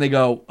of a sudden they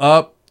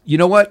go, you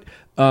know what?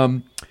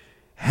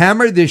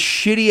 hammer this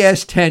shitty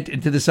ass tent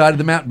into the side of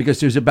the mountain because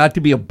there's about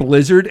to be a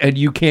blizzard and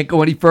you can't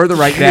go any further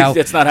right now.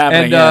 It's not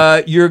happening.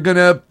 And you're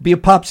gonna be a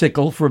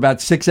popsicle for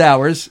about 6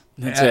 hours.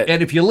 That's it.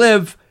 And if you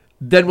live,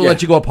 then we'll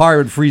let you go up higher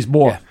and freeze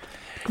more. Yeah.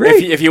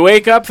 Great. If you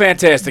wake up,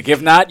 fantastic.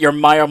 If not, you're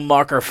mile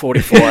marker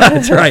 44.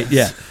 That's right.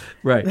 Yeah.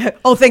 Right.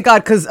 Oh, thank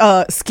God, because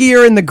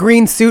skier in the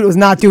green suit was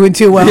not doing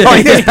too well.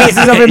 Like, there's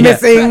pieces of it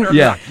missing.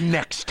 Yeah.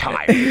 Next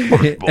time.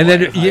 And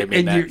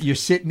then you're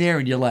sitting there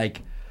and you're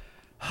like,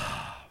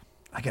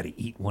 I got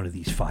to eat one of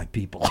these 5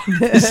 people.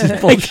 This is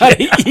I bullshit.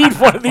 gotta eat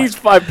one of these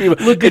 5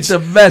 people. Look, it's a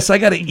mess. I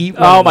got to eat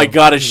one. Oh of my them.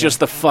 God! It's just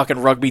the fucking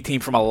rugby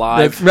team from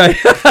Alive. That's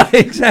right.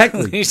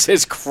 Exactly.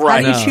 Jesus How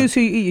Christ! do you choose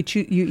who you eat?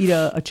 You eat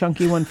a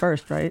chunky one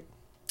first, right?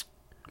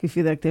 You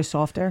feel like they're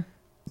softer?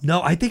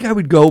 No, I think I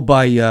would go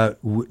by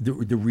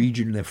the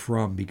region they're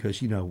from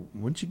because,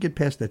 once you get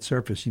past that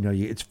surface,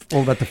 it's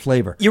all about the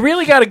flavor. You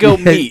really got to go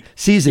meat.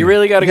 Seasoning. You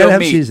really got to You gotta go have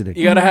meat. seasoning.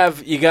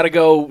 You got to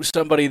go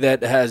somebody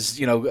that has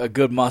a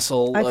good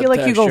muscle. I feel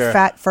like you go texture.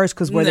 fat first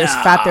because where there's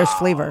fat, there's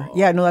flavor.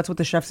 Yeah, no, that's what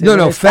the chef says. No, Where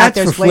no, there's fat's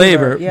there's for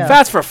flavor. Yeah.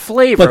 Fat's for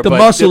flavor, But the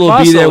muscle will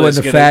be there when is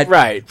the gonna- fat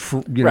right.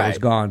 is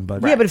gone.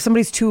 But Yeah, but if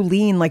somebody's too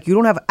lean, like you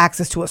don't have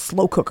access to a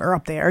slow cooker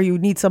up there. You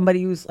need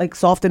somebody who's like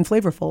soft and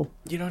flavorful.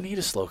 You don't need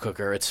a slow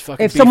cooker. It's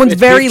fucking. If beef- someone's it's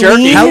very beef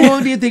jerky. lean- how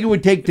long do you think it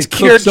would take to cook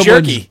cured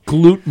someone's jerky.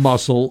 glute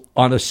muscle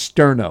on a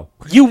sterno?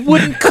 You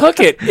wouldn't cook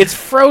it. It's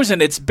frozen.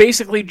 It's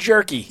basically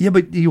jerky. Yeah,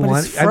 but you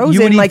want it's frozen,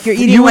 you would like you're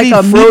eating you would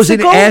like a eat frozen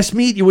meatsicle? ass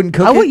meat. You wouldn't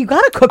cook Oh, it. you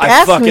gotta cook I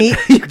ass fucking- meat.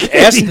 You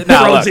can't eat No,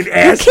 frozen look.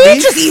 ass You can't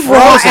meat. just eat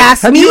raw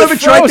ass Have meat. you ever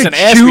tried Frozen to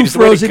ass chew meat's the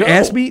way to frozen go.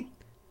 ass meat?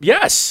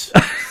 Yes,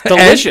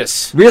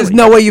 delicious. Really? There's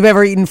no way you've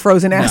ever eaten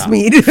frozen ass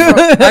meat.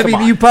 I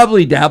mean, you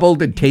probably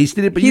dabbled and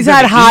tasted it, but He's you've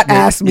had never hot eaten it.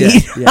 ass Yeah,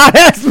 meat. yeah. Hot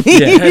ass meat.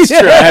 Yeah. That's true.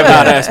 I have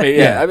not asked me.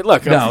 Yeah, I mean,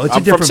 look, No, it's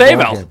I'm a from different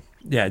Sayville. ballgame.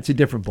 Yeah, it's a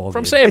different ballgame.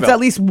 From Sayville. It's at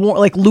least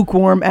like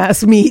lukewarm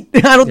ass meat.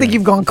 I don't think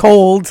you've gone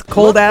cold.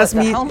 Cold ass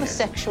what meat. the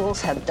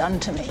homosexuals have done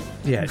to me.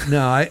 Yeah,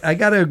 no, I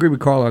got to agree with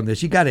Carl on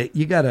this. You got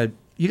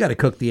to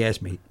cook the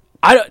ass meat.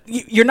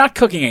 You're not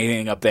cooking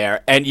anything up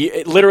there, and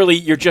literally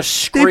you're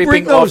just They bring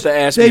scraping those. off the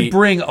ass They meat.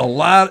 bring a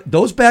lot.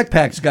 Those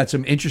backpacks got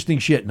some interesting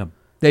shit in them.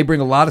 They bring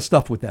a lot of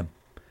stuff with them.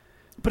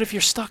 But if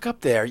you're stuck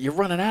up there, you're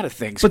running out of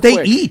things. But they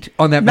quick. eat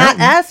on that Not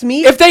mountain. ass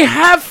meat. If they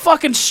have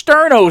fucking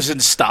sternos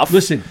and stuff,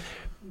 Listen,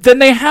 then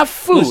they have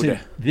food.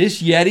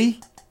 this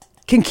Yeti,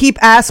 Can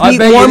keep ass I meat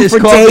bet you warm this for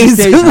coffee days.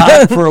 stays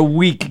hot for a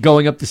week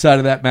going up the side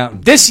of that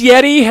mountain. This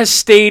Yeti has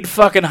stayed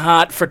fucking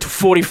hot for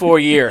 44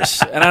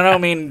 years, and I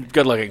don't mean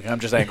good looking. I'm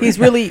just angry. He's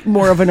really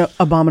more of an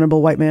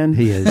abominable white man.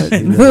 He is. He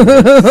really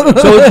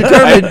is. So it's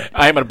determined.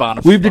 I am an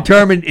abominable. We've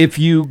determined if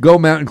you go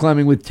mountain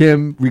climbing with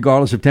Tim,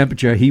 regardless of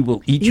temperature, he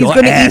will eat He's your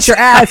going to ass. eat your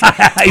ass.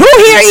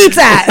 Who here eats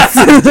ass?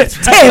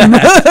 Tim.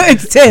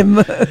 It's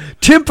Tim.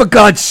 Tim, for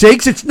God's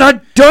sakes, it's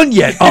not done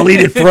yet. I'll eat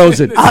it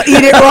frozen. I'll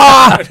eat it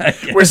raw.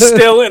 We're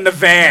still in the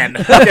van.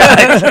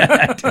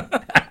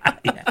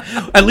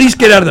 At least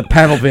get out of the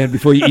panel van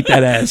before you eat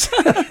that ass.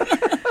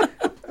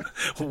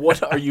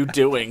 What are you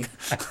doing?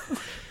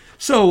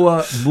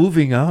 So,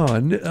 moving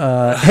on.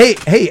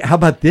 Hey, how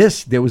about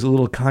this? There was a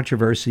little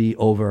controversy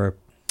over,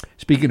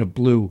 speaking of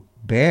Blue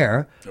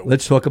Bear,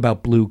 let's talk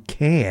about Blue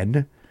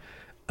Can.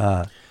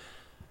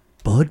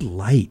 Bud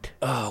Light.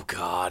 Oh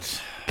God.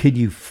 Can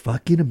you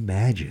fucking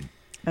imagine?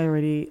 I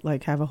already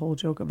have a whole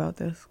joke about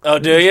this. Oh,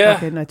 do ya?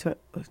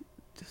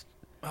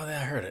 Oh, I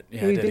heard it.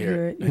 Yeah, you I did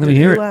hear it. You Let me did.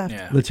 hear You it. laughed.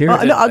 Yeah. Let's hear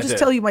it. No, I'll I just did.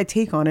 tell you my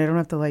take on it. I don't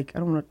have to I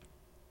don't want to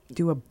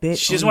do a bit.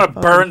 She doesn't on wanna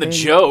the burn fucking the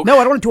thing. joke. No,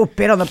 I don't want to do a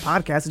bit on the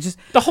podcast. It's just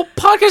The whole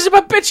podcast is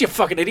about bitch, you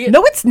fucking idiot.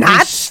 no, it's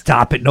not.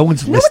 Stop it. No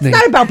one's No, it's listening.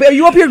 not about. Are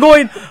you up here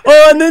going?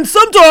 Oh, and then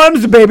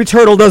sometimes the baby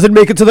turtle doesn't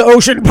make it to the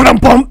ocean.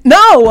 Ba-dum-bum.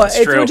 No,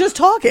 it's true. we're just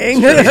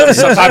talking.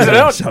 Sometimes they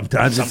don't.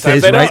 Sometimes it Sometimes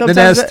stays they right don't. in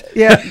the nest.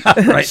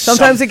 Yeah.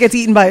 Sometimes it gets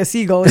eaten by a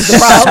seagull. Is the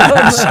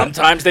problem.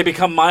 Sometimes they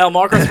become mile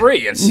marker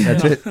 3. It's,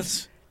 That's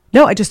it.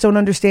 No, I just don't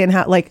understand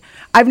how. I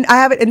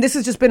haven't, and this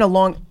has just been a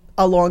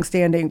long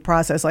standing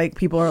process. Like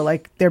people are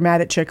they're mad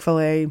at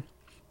Chick-fil-A,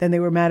 then they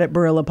were mad at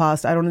Barilla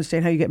Pasta. I don't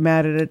understand how you get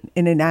mad at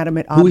an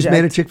inanimate object. Who's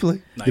mad at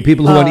Chick-fil-A? The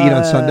people who want to eat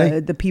on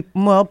Sunday? The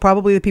people, well,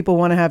 probably the people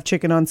want to have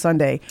chicken on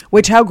Sunday.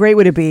 Which how great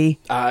would it be?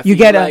 if you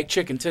get like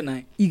chicken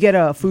tonight. you get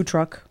a food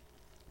truck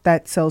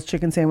that sells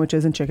chicken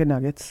sandwiches and chicken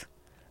nuggets,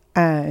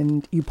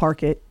 and you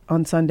park it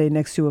on Sunday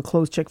next to a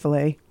closed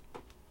Chick-fil-A.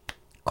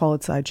 Call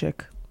it Side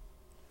Chick.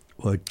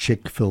 Or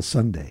Chick-fil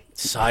Sunday.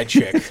 Side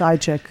chick. Side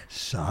Chick.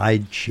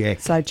 Side chick.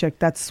 Side Chick.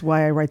 That's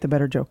why I write the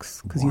better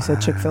jokes, because you said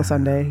Chick-fil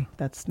Sunday.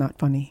 That's not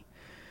funny.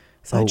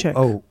 Side Chick.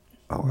 Oh,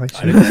 I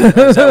see.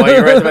 Is that why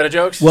you write the better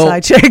jokes? Well,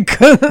 Side Chick.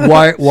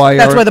 why That's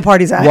aren't- where the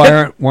party's at. Why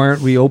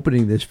aren't we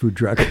opening this food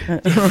truck?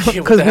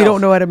 Because we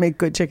don't know how to make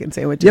good chicken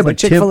sandwiches. Yeah, like but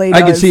Tim, Chick-fil-A I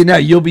can does. see it now.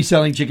 You'll be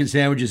selling chicken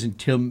sandwiches, and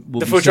Tim will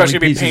The be food truck's selling gonna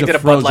be pieces painted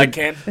of a Bud Light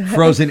can.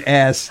 frozen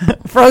ass.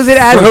 Frozen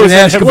ass. Frozen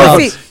ass We'll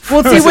kebabs. see.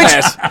 We'll see Frozen which.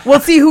 ass. We'll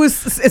see whose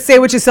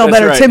sandwiches sell That's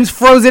better. right. Tim's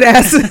frozen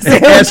ass sandwiches,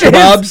 Ass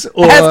kebabs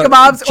or ass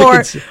kebabs,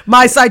 or chicken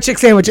my side chick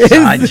sandwiches.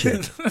 Side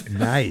chick.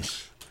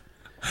 Nice.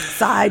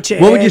 Side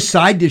chick. What would your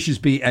side dishes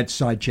be at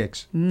Side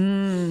Chicks?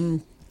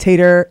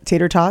 Tater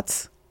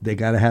tots. They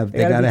gotta have. They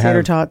gotta gotta be tater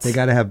have. tots. They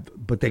gotta have.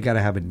 But they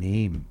gotta have a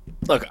name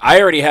Look, I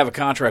already have a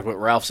contract with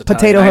Ralph's Italian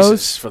Potato Ices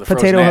hose. for the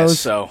Potato frozen hose. ass.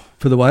 So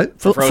for the what?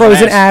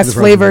 Frozen ass The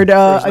frozen flavored frozen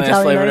ass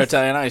Italian flavored ice.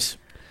 Italian ice.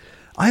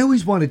 I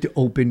always wanted to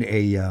open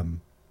a.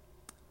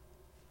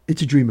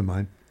 It's a dream of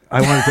mine. I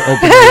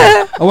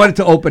wanted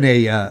to open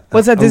a.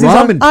 What's that a Disney ramen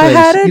song? place? I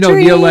had a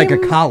near like a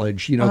dream.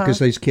 college. Because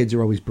those kids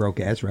are always broke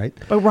ass, right?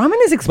 But ramen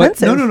is But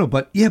expensive. no.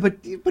 But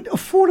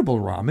affordable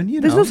ramen.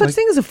 There's no such like-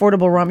 thing as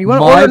affordable ramen. You want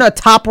to My- order in a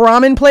top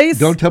ramen place?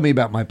 Don't tell me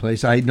about my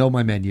place. I know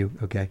my menu.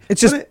 Okay, It's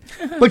just-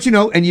 but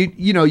and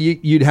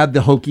you'd have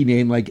the hokey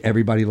name like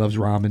Everybody Loves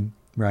Ramen,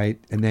 right?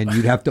 And then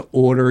you'd have to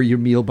order your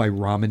meal by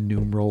ramen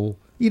numeral.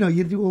 You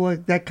do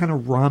like that kind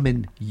of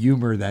ramen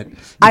humor that you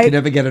can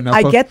never get enough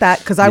of. I get that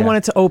because I Yeah.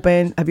 wanted to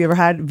open. Have you ever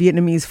had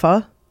Vietnamese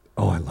pho?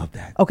 Oh, I love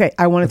that. Okay,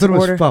 I wanted thought to it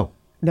was order. pho.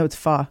 No, it's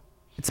pho.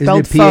 It's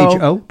Isn't spelled it PHO?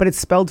 pho, but it's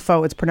spelled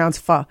pho. It's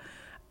pronounced pho.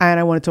 And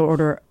I wanted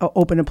to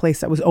open a place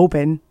that was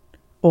open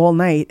all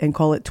night and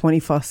call it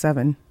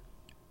 24/7.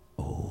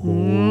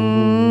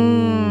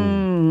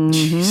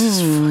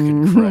 Jesus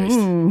fucking Christ.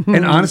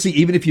 And honestly,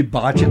 even if you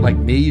botch it like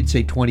me, you'd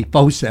say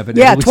 24/7.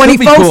 Yeah, It would still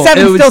be 24/7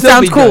 It would still be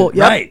sounds good. cool.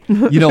 Yep. Right.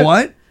 You know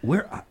what?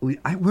 We're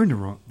in the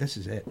wrong. This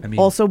is it. I mean,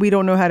 Also, we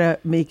don't know how to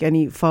make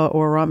any pho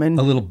or ramen.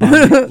 a little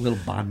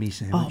banh mi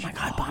sandwich. Oh my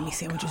god, banh mi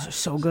sandwiches are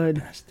so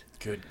good.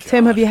 Good God.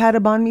 Tim, have you had a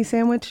banh mi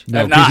sandwich?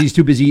 No, I've because not. he's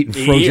too busy eating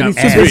frozen He's He's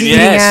too too ass. busy eating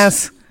Yes.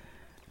 ass.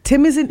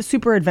 Tim isn't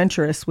super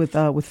adventurous with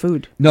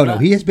food. No,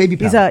 he has baby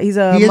powder. He's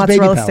a He has baby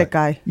mozzarella powder. stick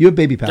guy. You have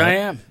baby powder. I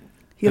am.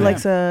 He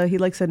likes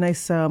a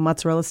nice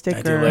mozzarella stick.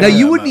 I do Or, like Now Yeah,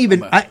 you I'm wouldn't a-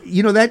 even, I'm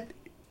a- that.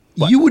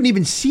 You wouldn't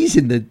even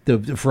season the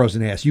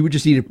frozen ass. You would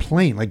just eat it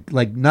plain,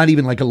 like not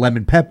even like a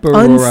lemon pepper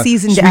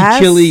Unseasoned or a sweet ass?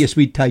 chili, a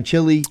sweet Thai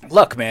chili.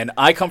 Look, man,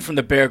 I come from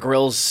the Bear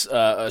Grylls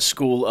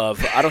school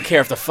of I don't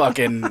care if the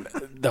fucking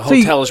the So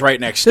you- hotel is right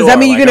next door. does that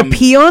mean like, you're gonna I'm-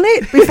 pee on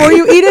it before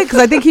you eat it? Because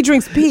I think he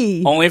drinks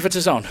pee. Only if it's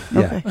his own.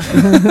 Yeah,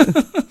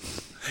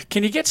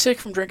 Can you get sick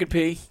from drinking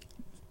pee?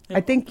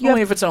 I think you Only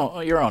have, if it's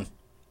your own.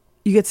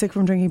 you get sick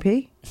from drinking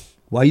pee.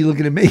 why are you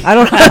looking at me? I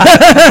don't.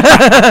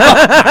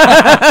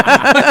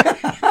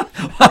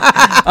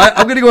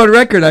 I'm going to go on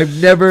record.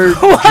 I've never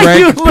are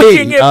you drank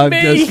looking pee. at I'm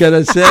me? just going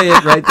to say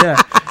it right there.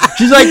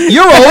 She's like,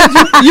 "You're old.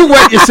 You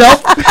wet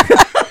yourself.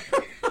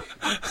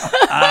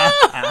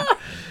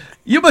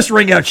 You must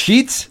wring out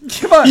sheets.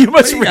 Come on. You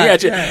must What do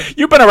got? react.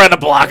 You've been around the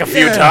block a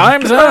few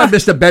times, Come huh? on,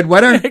 Mr.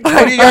 Bedwetter.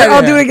 What do you All right, got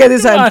I'll here? do it again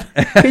this time.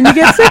 Can you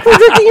get sick from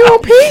drinking your own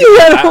pee?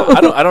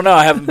 I don't know.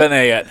 I haven't been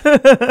there yet.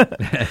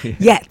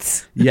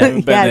 Yet. Yeah.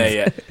 Been there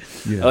yet.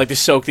 I like to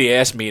soak the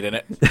ass meat in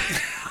it.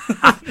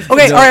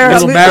 Okay, all right.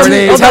 little Let me-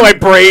 marinade. That's how I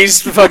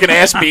braise the fucking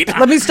ass meat.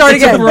 Let me start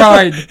It's a again.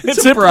 bride.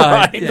 It's a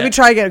bride. Let me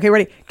try again. Okay,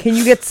 ready? Can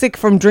you get sick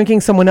from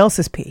drinking someone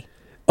else's pee?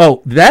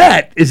 Oh,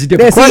 that is a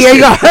different See, here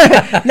question.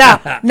 you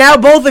go. now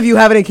both of you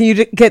have it. Can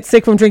you get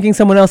sick from drinking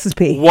someone else's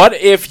pee? What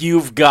if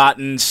you've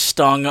gotten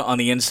stung on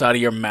the inside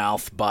of your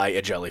mouth by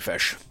a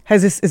jellyfish?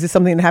 Is this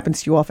something that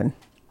happens to you often?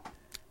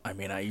 I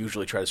mean, I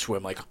usually try to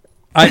swim like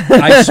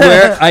I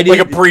swear, I Like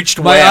a breached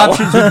My whale.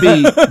 options would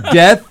be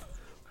death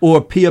or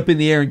pee up in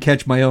the air and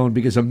catch my own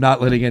because I'm not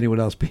letting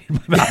anyone else pee in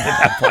my mouth at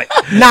that point.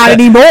 Not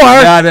anymore.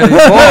 Not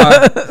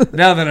anymore.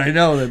 Now that I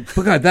know that,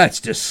 oh God, that's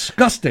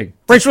disgusting.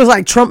 Rich was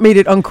like, Trump made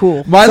it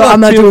uncool. My so luck I'm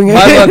not too. doing it.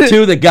 My luck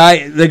too. The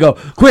guy, they go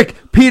quick,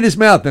 pee in his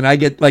mouth, and I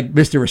get like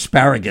Mr.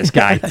 Asparagus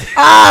guy.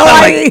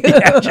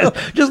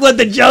 Just let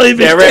the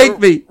jellyfish take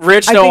me.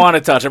 Rich I don't think- want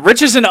to touch it.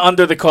 Rich is an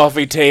under the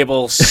coffee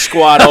table,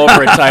 squat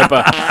over it type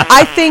of.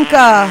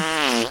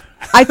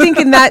 I think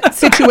in that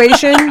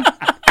situation,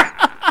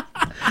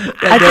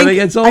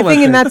 I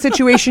think in that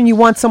situation you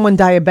want someone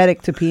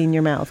diabetic to pee in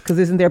your mouth because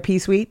isn't their pee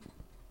sweet?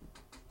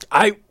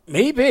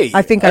 Maybe.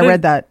 I think I read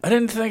didn't- that. I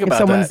didn't think If about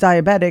someone's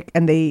that. diabetic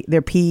and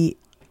their pee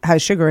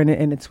has sugar in it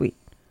and it's sweet.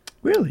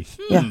 Really?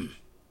 Yeah.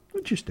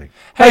 Interesting.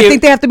 But I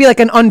think they have to be like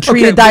an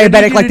untreated Okay, I'm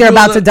gonna need diabetic, you like to they're do a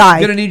about to little- die.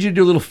 I'm gonna need you to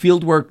do a little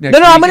field work next No,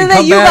 week. I'm gonna and let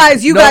come you back.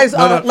 guys. You No, guys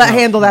no, no, no.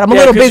 handle that. I'm a Yeah,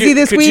 little could busy you-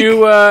 this could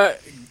week.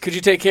 Could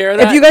you take care of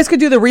that? If you guys could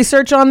do the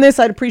research on this,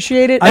 I'd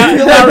appreciate it.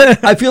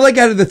 I feel like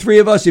out of the three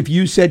of us, if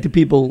you said to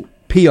people,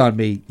 "Pee on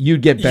me,"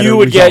 you'd get better. You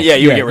would get- results. yeah,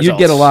 you would get You'd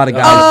get a results. lot of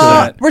guys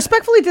to that.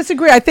 Respectfully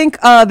disagree. I think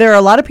there are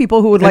a lot of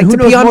people who would like And to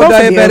who knows pee on more both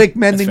diabetic of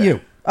men than you?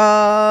 you.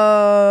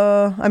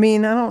 I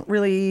mean, I don't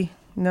really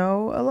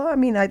know a lot. I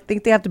mean, I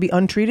think they have to be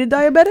untreated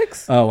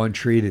diabetics. Oh,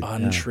 untreated.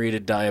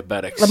 Untreated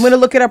diabetics. I'm going to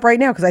look it up right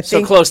now because I so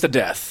think. close to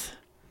death.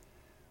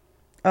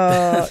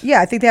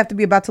 Yeah, I think they have to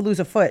be about to lose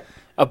a foot.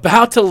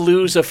 About to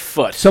lose a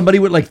foot. Somebody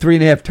with like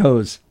 3.5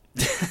 toes.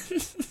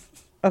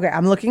 Okay,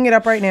 I'm looking it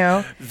up right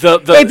now. The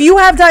If you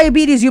have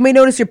diabetes, you may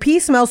notice your pee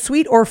smells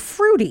sweet or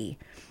fruity.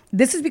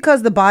 This is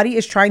because the body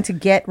is trying to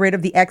get rid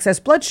of the excess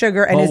blood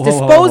sugar and is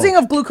disposing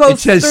of glucose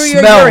It says through your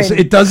smells. urine.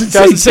 It doesn't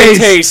Doesn't say say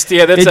taste.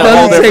 Yeah, that's it a whole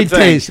doesn't say different thing.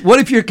 taste. What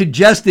if you're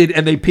congested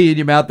and they pee in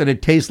your mouth and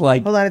it tastes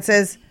like Hold on, it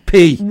says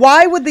pee?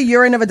 why would the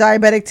urine of a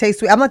diabetic taste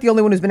sweet? I'm not the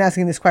only one who's been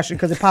asking this question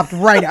because it popped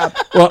right up.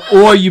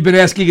 Or you've been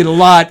asking it a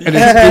lot and it's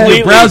in your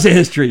Completely. browser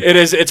history. It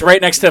is. It's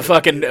right next to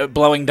fucking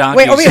blowing donkeys.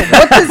 Wait, over here.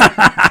 What does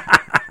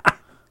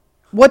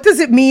What does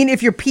it mean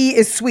if your pee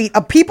is sweet?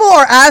 People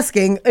are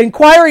asking.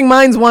 Inquiring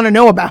minds want to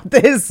know about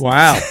this.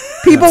 Wow.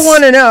 People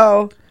want to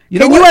know. You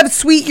know Can you what? have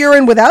sweet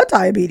urine without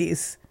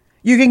diabetes?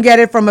 You can get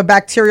it from a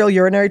bacterial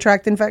urinary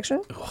tract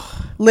infection,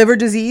 liver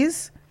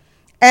disease,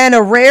 and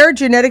a rare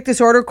genetic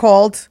disorder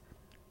called,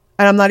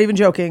 and I'm not even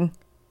joking,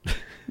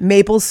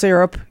 maple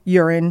syrup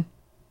urine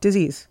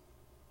disease.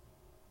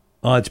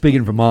 Oh, it's big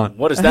in Vermont.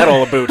 What is that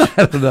all about?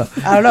 I don't know.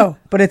 I don't know,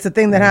 but it's a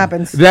thing that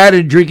happens. That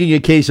and drinking a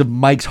case of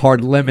Mike's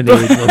Hard Lemonade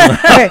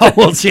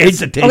will change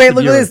the taste Okay, of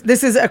look urine. at this.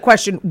 This is a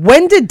question.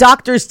 When did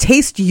doctors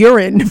taste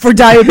urine for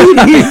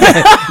diabetes?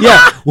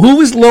 Yeah, who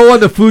was low on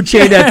the food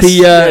chain at the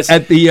Yes.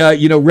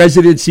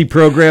 residency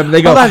program?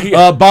 They go, Hold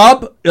on.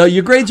 Bob,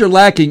 your grades are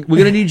lacking. We're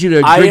going to need you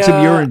to drink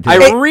some urine. I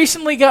today."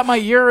 recently got my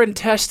urine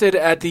tested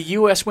at the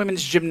U.S.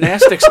 Women's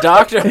Gymnastics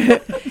doctor.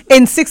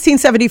 In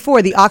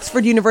 1674, the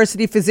Oxford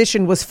University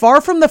physician was far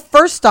from the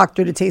first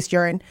doctor to taste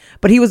urine,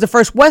 but he was the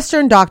first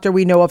Western doctor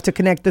we know of to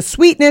connect the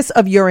sweetness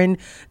of urine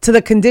to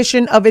the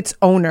condition of its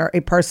owner, a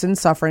person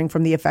suffering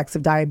from the effects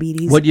of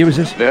diabetes. What year was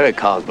this? Very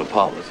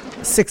cosmopolitan.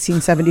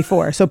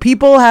 1674. So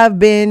people have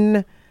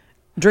been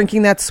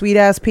drinking that sweet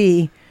ass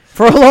pee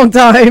for a long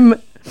time.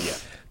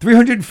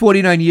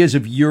 349 years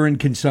of urine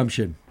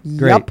consumption.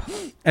 Great. Yup.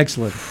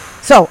 Excellent.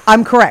 So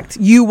I'm correct.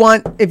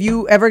 If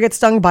you ever get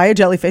stung by a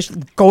jellyfish,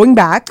 going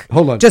back,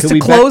 Hold on. just Can to we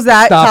close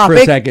that stop topic.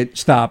 for a second.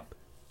 Stop.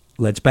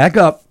 Let's back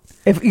up.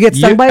 If you get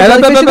stung by a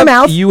jellyfish in the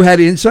mouth, You had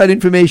inside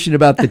information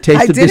about the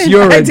taste I of this didn't.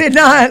 urine. I did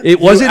not. It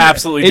wasn't.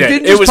 absolutely It did.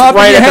 didn't It just was pop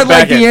right in your at the head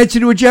like back end. the answer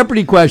to a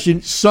Jeopardy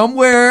question.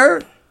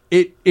 Somewhere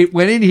it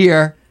went in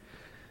here.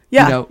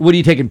 yeah. You know, what are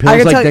you taking I pills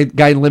could like tell- that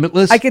guy in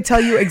Limitless? I could tell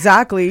you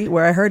exactly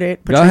where I heard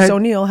it. Go Patrice ahead.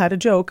 O'Neill had a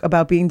joke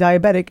about being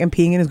diabetic and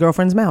peeing in his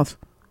girlfriend's mouth.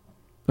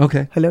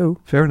 Okay. Hello.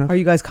 Fair enough. Are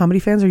you guys comedy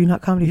fans or are you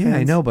not comedy fans? Yeah,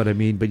 I know, but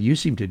you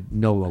seem to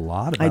know a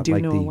lot about I do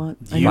like know the a lot.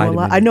 I vitamin. know a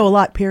lot. I know a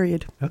lot,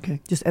 period. Okay.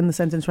 Just end the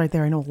sentence right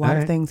there. I know a lot All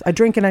right. of things. I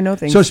drink and I know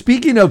things. So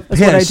speaking of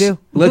That's what I piss, do.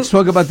 let's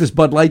talk about this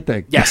Bud Light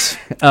thing. Yes.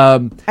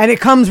 and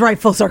it comes right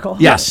full circle.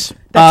 Yes.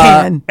 The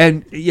can.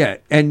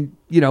 And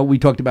we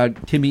talked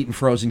about Tim eating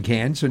frozen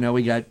cans, so now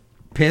we got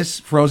piss,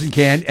 frozen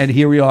can, and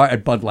here we are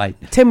at Bud Light.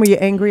 Tim, were you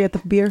angry at the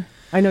beer?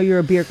 I know you're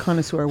a beer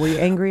connoisseur. Were you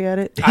angry at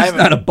it? He's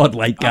not a Bud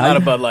Light guy. I'm not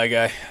a Bud Light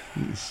guy. I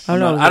don't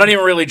know. I don't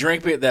even really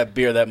drink that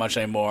beer that much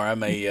anymore.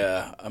 I'm a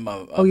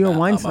you're a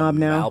wine I'm snob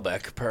now.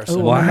 Malbec person.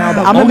 Ooh, Wow.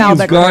 I'm a You've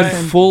Malbec gone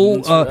person.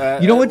 full.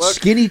 That's You know what? look.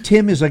 Skinny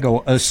Tim is like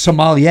a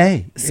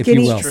sommelier, if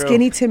you will.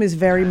 Skinny Tim is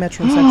very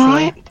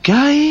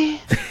metrosexual.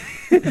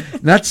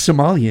 Not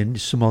Somalian,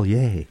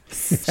 sommelier.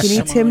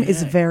 Skinny Tim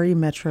is very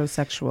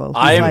metrosexual.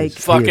 I am like,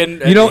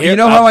 fucking. You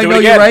know how I do it know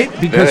you're again. right?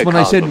 Because Very when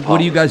I said, what do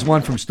cosmopolitan. you guys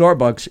want from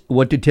Starbucks?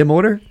 What did Tim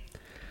order?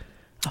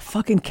 a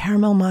fucking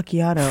caramel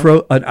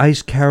macchiato. An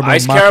iced caramel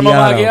Iced macchiato. caramel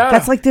macchiato.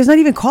 That's like there's not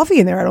even coffee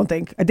in there. I don't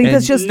think. I think And-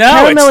 that's just No,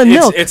 caramel and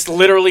milk. It's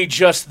literally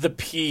just the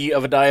pee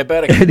of a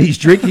diabetic. And he's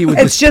drinking with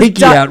It's his just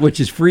pinky out, which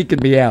is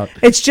freaking me out.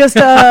 It's just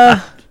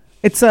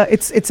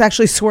it's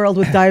actually swirled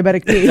with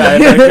diabetic pee.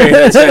 Diabetic pee,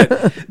 that's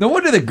it. No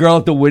wonder the girl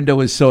at the window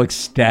is so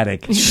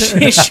ecstatic.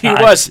 She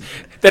was.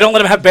 They don't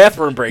let him have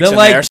bathroom breaks in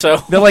there. So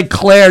they're like,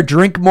 Claire,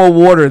 drink more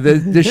water.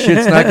 This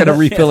shit's not going to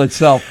refill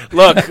itself.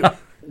 look,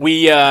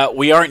 we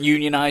aren't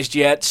unionized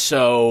yet,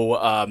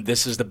 so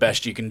this is the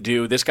best you can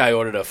do. This guy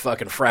ordered a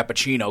fucking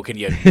frappuccino. Can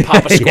you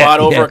pop a squat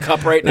over a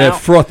cup right now?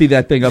 Frothy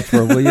that thing up for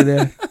him, will you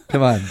there?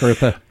 Come on,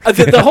 Bertha.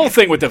 The whole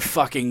thing with the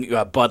fucking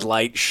Bud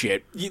Light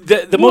shit.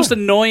 The most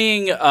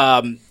annoying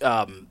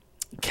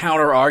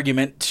counter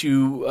argument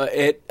to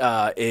it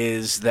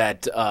is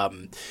that,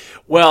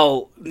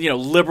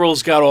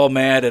 liberals got all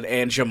mad at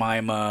Aunt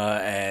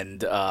Jemima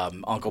and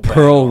Uncle Ben.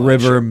 Pearl and all that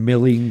River shit.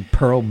 Milling,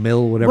 Pearl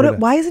Mill, whatever.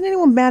 Why isn't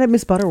anyone mad at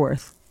Miss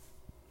Butterworth?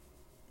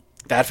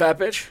 That fat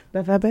bitch?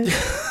 That bitch?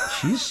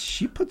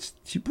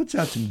 She puts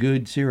out some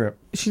good syrup.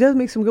 She does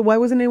make some good. Why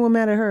wasn't anyone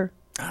mad at her?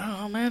 I don't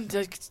know, man.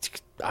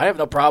 I have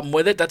no problem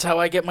with it. That's how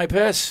I get my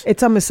piss.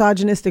 It's a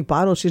misogynistic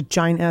bottle. She has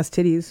giant ass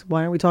titties. Why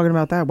aren't we talking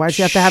about that? Why does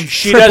she have to have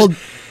She triple?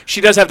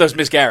 does have those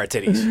Miss Garrett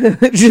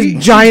titties. Just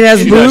giant ass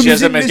she does. boobs. She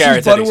has a Miss Garrett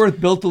Mrs. titties. Butterworth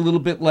built a little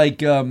bit like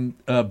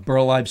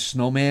Burl Ives'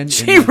 snowman.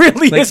 She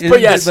really is, but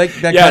yes. Like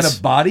that Yes. kind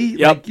of body.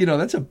 Yep. Like,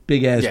 that's a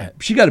big ass. Yeah.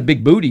 She got a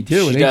big booty, too.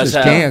 She It ain't does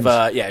just have,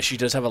 cans. she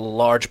does have a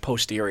large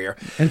posterior.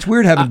 And it's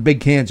weird having big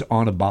cans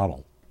on a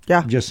bottle.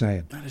 Yeah. Just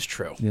saying. That is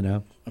true. You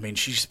know? I mean,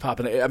 she's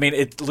popping. I mean,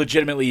 it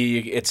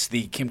legitimately, it's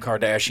the Kim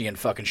Kardashian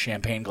fucking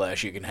champagne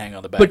glass you can hang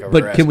on the back of her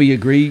But ass. can we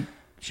agree?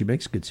 She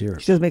makes good syrup.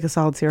 She does make a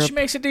solid syrup. She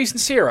makes a decent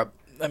syrup.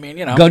 I mean,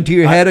 Gun to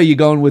your head, are you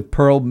going with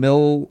Pearl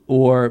Mill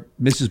or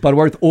Mrs.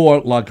 Butterworth or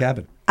Log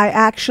Cabin? I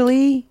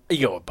actually.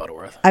 You go with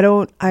Butterworth. I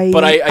don't.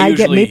 But I get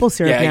usually- maple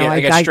syrup yeah, now. I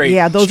get straight,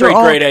 those straight are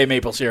all grade A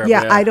maple syrup.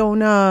 Yeah, I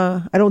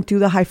don't do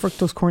the high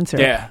fructose corn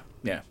syrup. Yeah.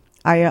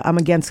 I'm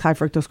against high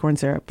fructose corn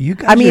syrup. You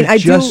guys are I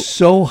just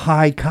so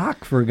high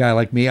cock for a guy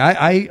like me.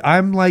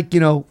 I'm like,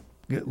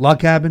 Log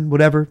Cabin,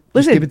 whatever. Just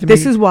Listen, give it to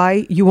this me. is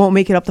why you won't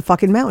make it up the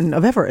fucking mountain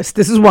of Everest.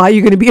 This is why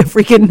you're going to be a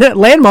freaking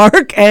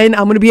landmark, and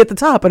I'm going to be at the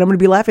top, and I'm going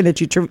to be laughing at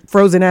you,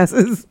 frozen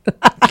asses.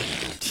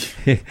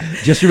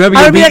 Just remember,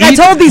 I would be like, I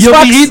told these you'll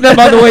fucks. be eating them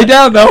on the way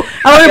down, though.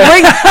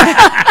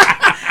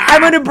 I'm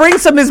gonna bring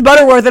some Miss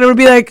Butterworth, and it would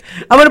be like,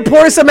 I'm gonna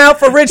pour some out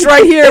for Rich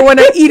right here when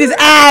I eat his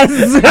ass.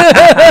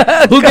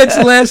 Who gets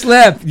the last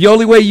laugh? The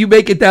only way you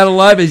make it down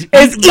alive is eat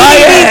Eating my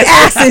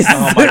ass. asses.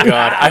 Oh my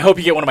god! I hope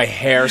you get one of my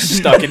hairs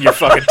stuck in your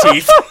fucking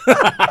teeth.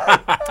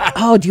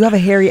 Oh, do you have a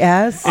hairy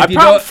ass? I'm you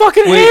probably know-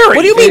 fucking wait, hairy.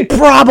 What do you mean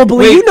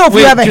probably? You know if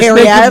you have a just hairy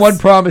make him ass. one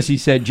promise. He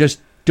said,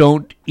 just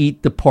don't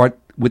eat the part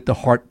with the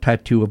heart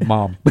tattoo of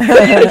mom.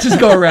 Just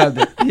go around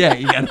it. Yeah,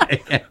 you got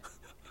it.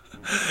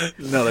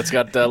 No, that's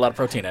got a lot of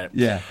protein in it.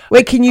 Yeah.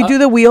 Wait, can you do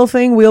the wheel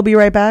thing? We'll be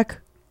right back.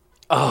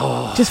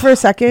 Oh, just for a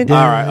second.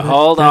 All right,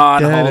 hold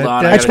on.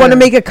 I just want to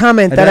make a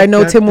comment that I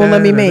know Tim won't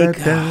let me make.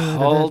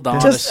 Hold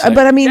on. Just, a second.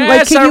 but I mean, like,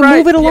 Yes, can you all right.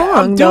 move it Yeah, along?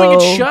 I'm doing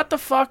though? it. Shut the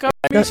fuck up.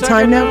 Give me a That's second.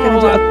 time now. Can I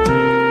Hold do on.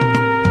 it?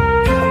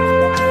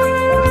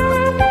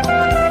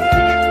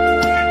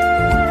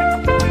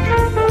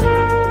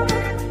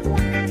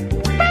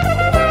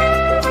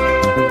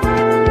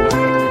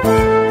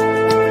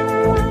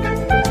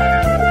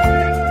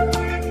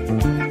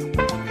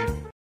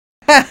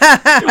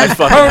 I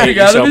fucking hate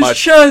you so much.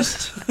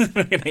 Chest.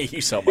 I hate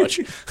you so much.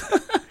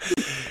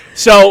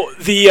 So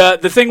the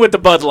thing with the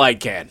Bud Light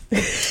can.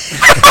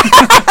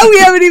 We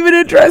haven't even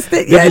addressed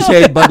it Did yet. you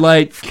say Bud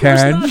Light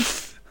can?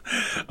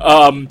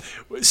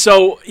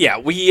 So yeah,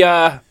 we.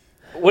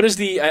 What is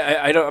the?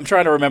 I'm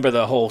trying to remember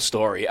the whole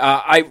story.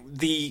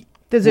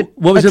 There's a,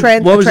 What was a, it?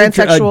 tran- What was a it?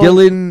 transsexual,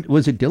 Dylan?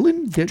 Was it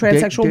Dylan?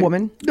 transsexual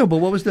woman. No, but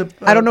what was the?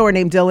 I don't know her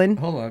name. Dylan.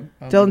 Hold on.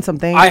 Dylan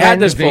something. I had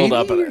and, this pulled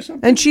up. Or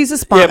something? and she's a Yeah,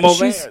 spot.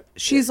 Mulvaney.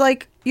 She's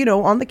like, you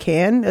know, on the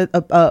can.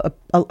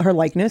 Her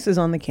likeness is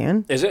on the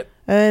can. Is it?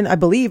 And I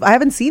believe I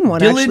haven't seen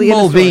one Dylan actually. in the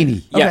store. Mulvaney.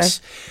 Okay. Yes.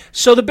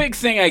 So the big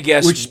thing, I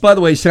guess, Which, by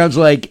the way, sounds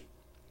like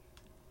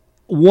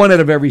 1 out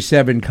of every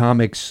 7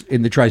 comics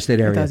in the tri-state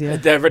area. does, yeah.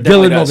 it definitely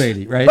Dylan does.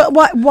 Mulvaney, right? But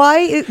why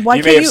You can't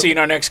may have you? seen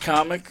our next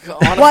comic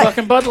on Why- a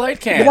fucking Bud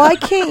Light can. Why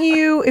can't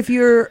you, if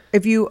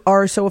you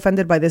are so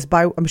offended by this,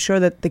 I'm sure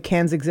that the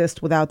cans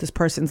exist without this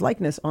person's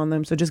likeness on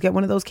them. So just get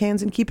one of those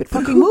cans and keep it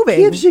fucking Who moving.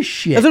 gives a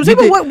shit? That's what I'm saying,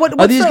 You but think- what- Are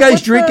what's these the- guys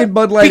what's the- drinking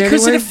Bud Light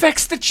Because anyway? it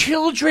affects the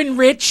children,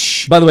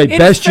 Rich. By the way, It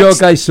best affects-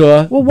 joke I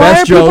saw. Well, why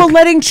best are people joke,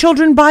 letting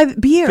children buy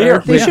beer?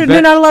 Beer. They Yeah. should.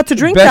 They're not allowed to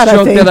drink best that.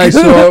 joke I think that I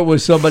saw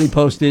was somebody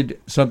posted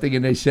something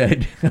and they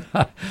said,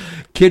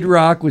 Kid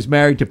Rock was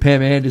married to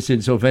Pam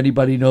Anderson, so if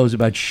anybody knows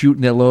about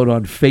shooting their load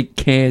on fake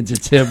cans,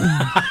 it's him.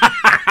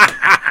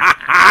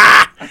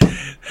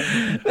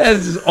 That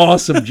is an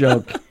awesome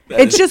joke.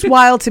 It's just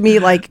wild to me.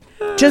 Like,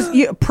 just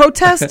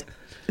protest,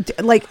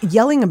 like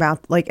yelling about,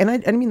 like, and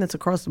I mean that's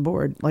across the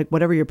board. Like,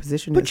 whatever your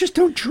position But is, just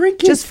don't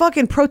drink it. just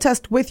fucking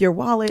protest with your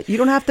wallet. You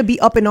don't have to be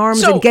up in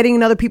arms So- and getting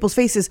in other people's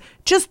faces.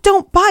 Just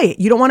don't buy it.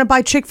 You don't want to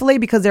buy Chick-fil-A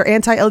because they're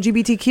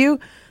anti-LGBTQ.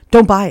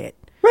 Don't buy it.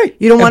 Right.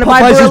 You don't And want to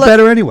buy Popeyes is Barilla-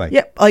 better anyway.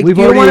 Yeah, like We've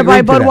you don't already want to buy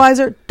agreed to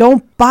that. Budweiser.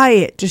 Don't buy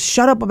it. Just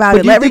shut up about But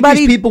it. do Let you think everybody.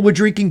 these people were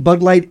drinking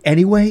Bud Light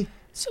anyway?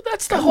 So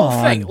that's the whole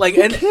on, thing. Like,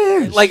 who and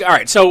cares? like, all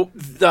right. So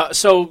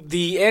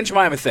the Aunt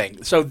Jemima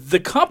thing. So the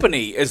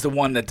company is the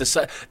one that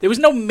decided. There was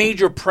no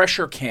major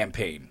pressure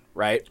campaign,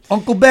 right?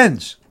 Uncle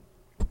Ben's.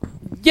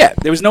 Yeah,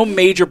 there was no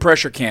major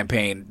pressure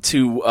campaign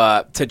to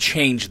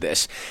change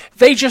this.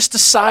 They just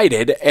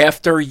decided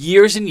after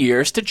years and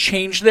years to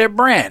change their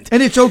brand.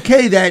 And it's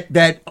okay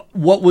that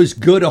what was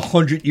good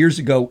 100 years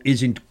ago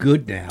isn't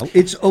good now.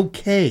 It's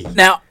okay.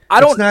 Now,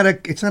 I don't.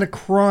 It's not a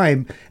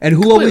crime. And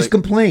who Completely. always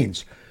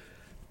complains?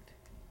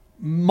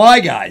 My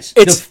guys,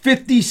 It's- the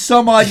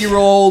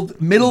 50-some-odd-year-old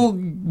middle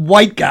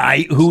white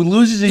guy who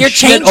loses his You're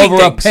shit changing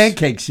over a things.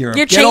 pancake syrup.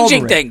 You're Get over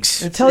changing it.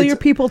 things. Tell your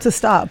people to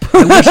stop.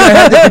 I wish I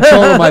had the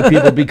control of my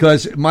people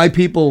because my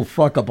people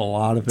fuck up a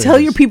lot of things. Tell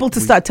your people to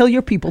stop. Tell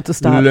your people to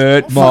stop.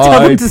 Let Tell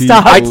my them to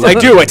stop. people- I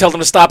do. I tell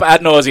them to stop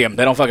ad nauseum.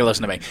 They don't fucking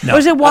listen to me. Or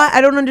is it why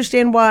I don't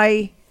understand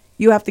why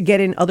you have to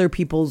get in other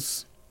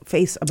people's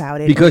face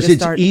about it? or Because just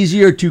it's start-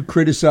 easier to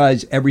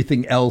criticize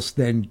everything else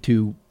than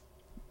to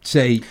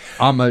say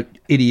I'm an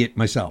idiot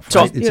myself.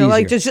 So- right? It's you know,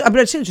 like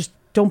easier. just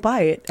don't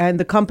buy it, and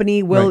the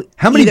company will. Right.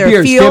 How many either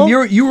beers, feel,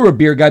 Tim? You were a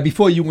beer guy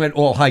before you went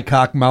all high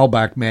cock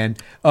Malbec, man.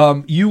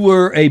 You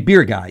were a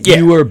beer guy. Yeah.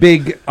 You were a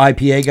big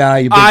IPA guy.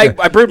 a big-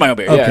 I brewed my own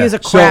beer. Okay. Yeah. He was a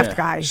craft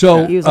guy.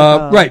 So He was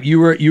like, right,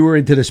 you were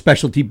into the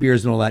specialty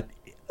beers and all that.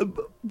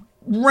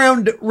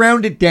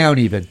 Round it down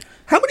even.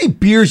 How many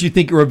beers you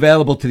think are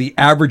available to the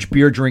average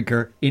beer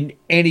drinker in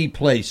any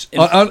place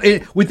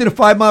within a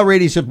 5-mile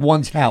radius of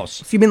one's house?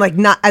 So you mean like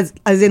not as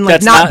in like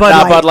That's not Bud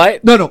Light? Bud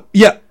Light. No,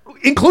 yeah,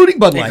 including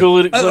Bud Light.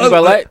 Including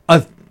Bud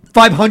Light?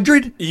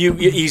 500? You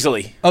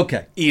easily.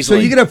 Okay. Easily. So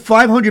you can have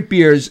 500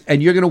 beers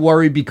and you're going to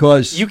worry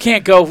because You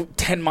can't go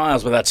 10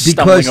 miles without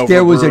stumbling because over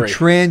there was a brewery.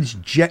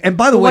 transgender. And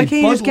by the Well, why way,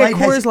 can't you Bud just get Light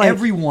has Coors Light?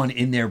 everyone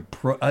in their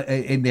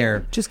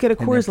Just get a in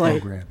their Coors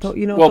Light. programs. Don't,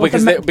 you know, Well, don't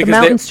because the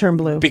mountains turn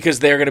blue. Because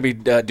they're going to be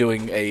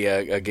doing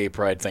a gay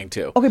pride thing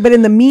too. Okay, but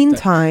in the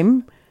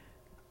meantime,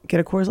 get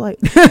a Coors Light,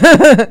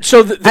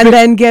 So the and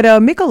then get a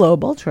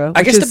Michelob Ultra.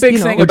 I guess which the is, big you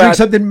know, thing Or about- drink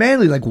something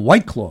manly like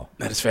White Claw.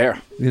 that is fair.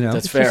 You know.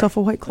 That's Get fair. yourself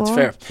a White Claw. That's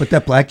fair. But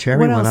that black cherry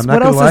What one, else? I'm not What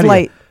going else to lie is to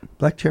light? you.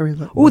 Black cherry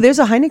light. Ooh, there's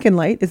a Heineken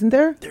light, isn't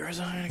there? There is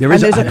And a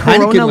there's a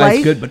Heineken Corona light's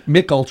light. good, but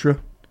Mick Ultra.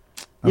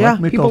 I Yeah,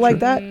 like Mick people Ultra. like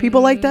that.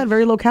 People like that.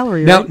 Very low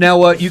calorie. Now, right?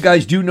 now, you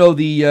guys do know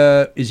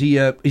the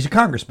he's a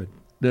congressman,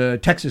 the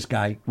Texas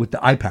guy with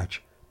the eye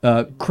patch,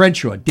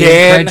 Crenshaw,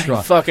 Dan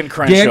Crenshaw, fucking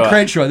Crenshaw. Dan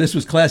Crenshaw. This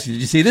was classy.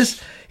 Did you see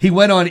this? He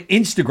went on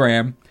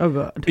Instagram. Oh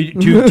God.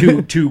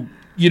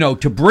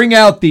 To bring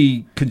out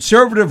the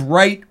conservative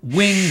right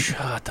wing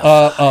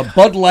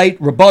Bud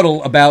Light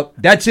rebuttal about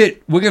that's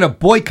it. We're going to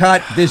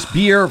boycott this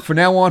beer from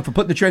now on for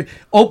putting the trend.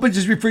 Opens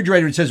his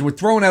refrigerator and says we're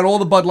throwing out all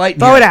the Bud Light.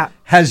 Throw it out.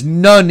 Has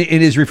none in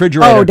his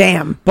refrigerator. Oh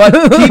damn! But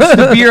keeps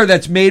the beer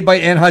that's made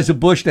by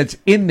Anheuser-Busch that's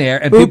in there,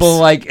 and people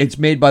are like it's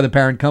made by the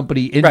parent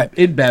company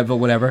in Bev or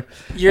whatever.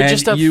 You're and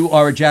just a you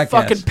are a jackass.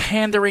 fucking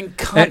pandering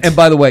cunt. And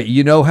by the way,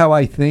 you know how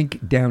I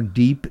think down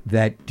deep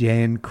that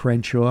Dan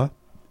Crenshaw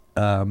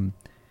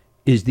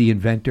is the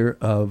inventor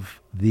of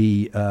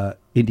the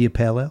India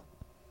Pale Ale?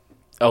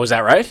 Oh, is that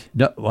right?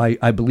 No,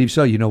 I believe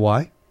so. You know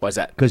why? Why's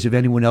that? Because if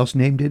anyone else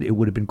named it, it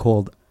would have been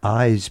called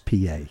Eyes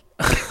PA.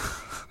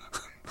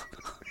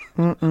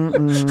 We're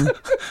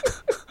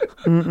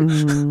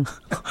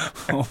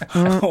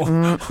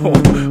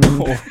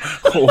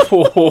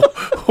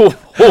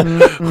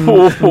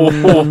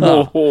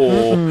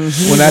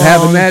not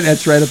having that.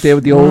 That's right up there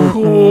with the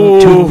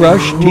old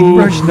toothbrush.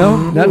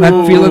 No,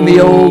 not feeling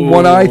the old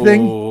one eye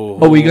thing.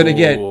 Are we gonna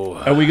get?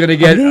 Are we gonna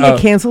get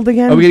canceled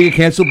again? Are we gonna get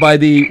canceled by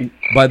the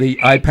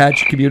eye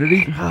patch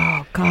community?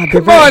 Oh God!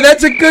 Come on,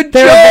 that's a good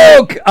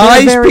joke.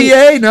 Eyes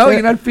PA. No,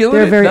 you're not feeling it.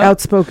 They're a very No.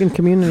 outspoken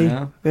community.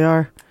 No. They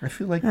are. I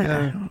feel like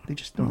they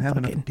just don't have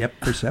enough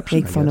depth perception.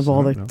 Make fun of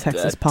all the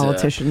Texas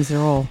politicians. They're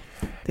all.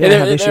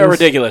 They're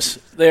ridiculous.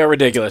 They are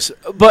ridiculous.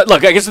 But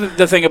look, I guess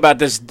the thing about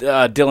this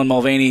Dylan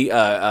Mulvaney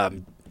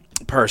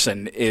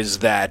person is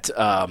that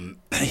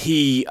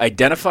he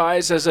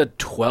identifies as a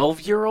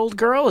 12-year-old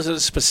girl. Is it a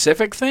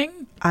specific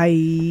thing?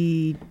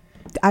 I'm.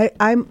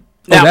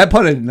 Now, that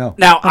part I didn't know.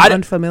 Now, I'm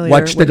unfamiliar.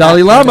 Watch the with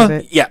Dalai that part Lama. of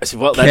it. Yeah,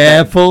 well,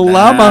 Careful,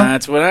 Lama.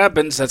 That's what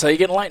happens. That's how you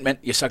get enlightenment.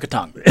 You suck a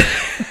tongue.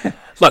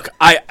 Look,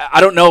 I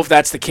don't know if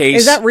that's the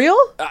case. Is that real?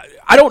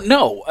 I don't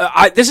know.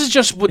 This is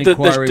just with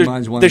Inquiry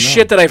minds wanna the know.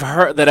 shit that I've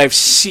heard, that I've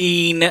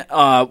seen,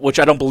 which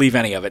I don't believe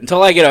any of it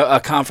until I get a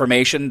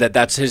confirmation that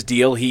that's his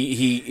deal.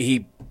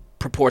 He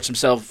purports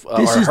himself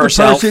This or is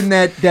herself the person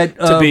that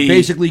to be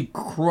basically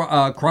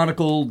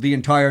chronicled the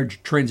entire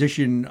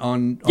transition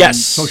on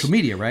social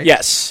media, right?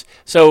 Yes.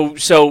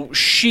 So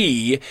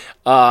she.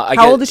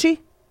 How old is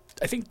she?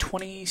 I think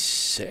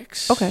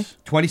 26. Okay.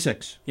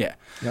 26. Yeah.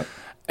 Yep.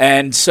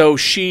 And so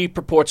she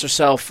purports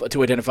herself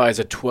to identify as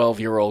a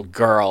 12-year-old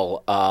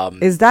girl.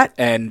 Is that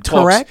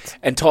correct?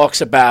 And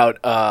talks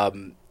about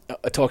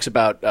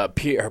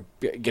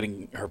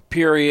getting her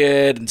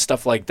period and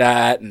stuff like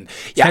that. And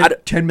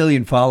 10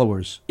 million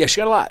followers. Yeah,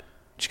 she got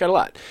a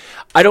lot.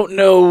 I don't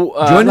know.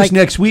 Join us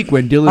next week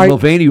when Dylan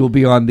Mulvaney will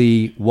be on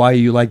the Why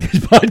You Like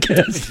This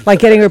podcast. Like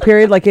getting her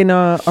period, like in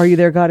Are You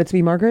There, God? It's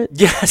Me, Margaret?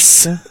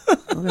 Yes. Yeah.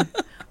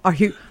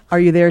 Okay. Are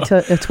you there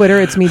to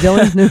Twitter? It's me,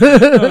 Dylan.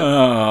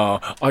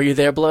 Are you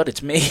there, blood?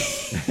 It's me,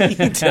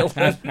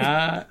 Dylan.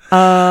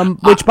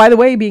 Which, by the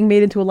way, being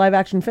made into a live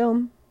action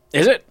film.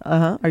 Is it?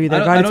 Are you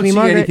there, I God? It's don't me, see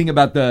Margaret. anything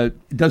about the.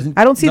 Doesn't.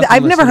 I don't see that.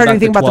 I've never heard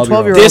anything about the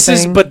 12-year-old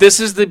thing.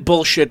 This is the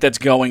bullshit that's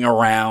going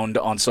around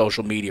on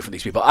social media for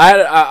these people.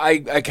 I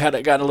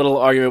got a little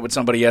argument with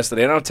somebody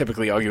yesterday. I don't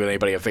typically argue with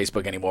anybody on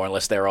Facebook anymore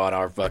unless they're on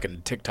our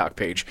fucking TikTok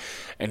page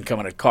and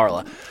coming at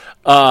Carla.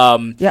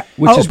 Yeah.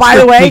 Which is by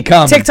the way, pretty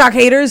common. TikTok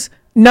haters.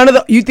 None of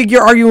the. You think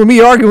you're arguing with me?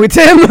 You're arguing with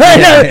Tim.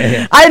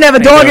 I didn't have a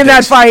dog in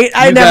that fight.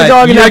 I didn't have a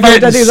dog in that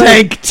fight. You're getting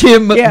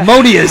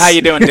sanctimonious. How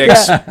you doing,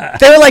 Dix?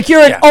 They were like,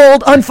 "You're an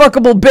old,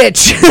 unfuckable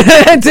bitch."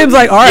 And Tim's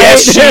like, "All right,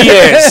 yes, she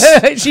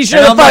is. She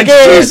sure the fuck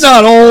is. She's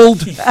not old.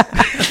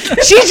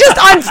 She's just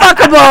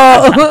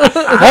unfuckable."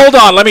 Hold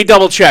on, let me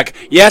double check.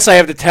 Yes, I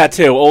have the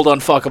tattoo. Old,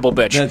 unfuckable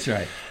bitch. That's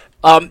right.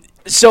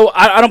 So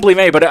I don't believe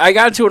anybody. I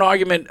got into an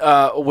argument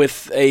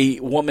with a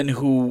woman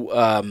who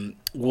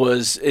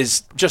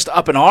is just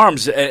up in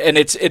arms, and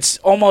it's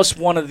almost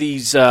one of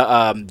these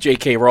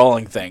J.K.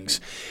 Rowling things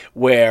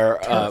where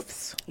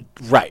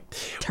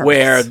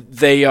where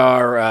they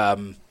are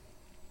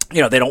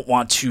they don't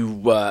want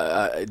to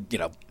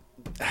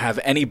have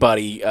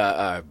anybody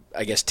I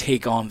guess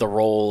take on the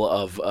role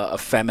of a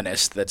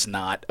feminist that's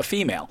not a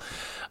female.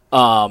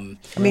 I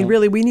mean,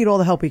 really, we need all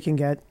the help we can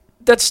get.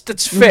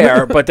 That's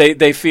fair, but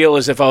they feel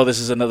as if, this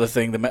is another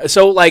thing.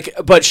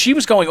 But she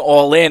was going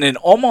all in and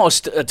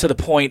almost to the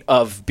point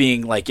of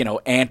being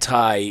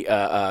anti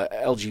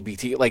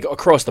LGBT, like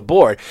across the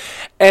board.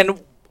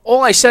 And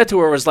all I said to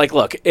her was like,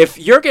 look, if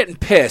you're getting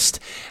pissed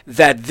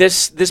that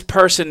this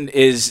person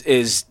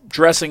is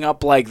dressing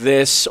up like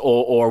this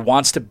or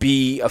wants to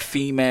be a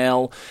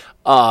female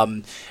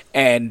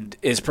and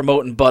is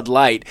promoting Bud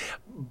Light,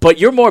 but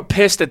you're more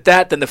pissed at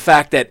that than the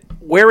fact that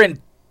we're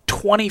in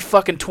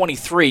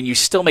 2023 and you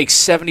still make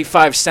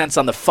 75 cents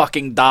on the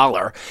fucking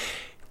dollar,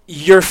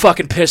 you're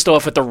fucking pissed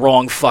off at the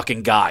wrong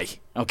fucking guy.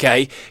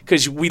 Okay?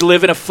 Because we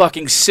live in a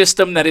fucking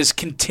system that is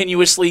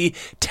continuously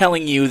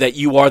telling you that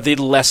you are the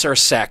lesser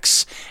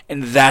sex,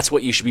 and that's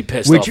what you should be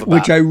pissed off about.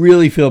 Which I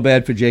really feel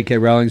bad for J.K.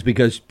 Rowling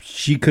because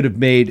she could have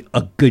made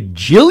a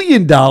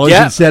gajillion dollars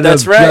instead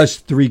of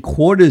just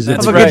 $750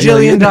 of a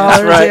gajillion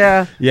dollars. Right.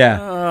 Yeah. Yeah.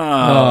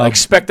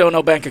 Expecto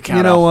no bank account.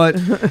 You know what?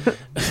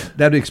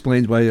 That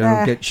explains why I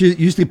don't get. She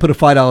used to put a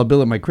 $5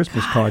 bill in my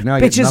Christmas card. Now I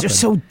get Bitches nothing. are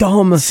so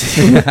dumb.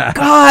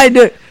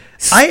 God.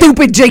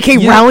 Stupid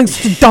J.K.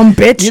 Rowling's dumb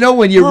bitch. You know,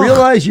 when you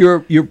realize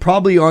you're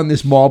probably on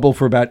this marble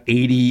for about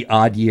 80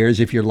 odd years,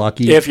 if you're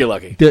lucky. If you're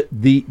lucky.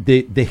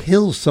 The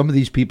hills some of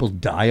these people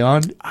die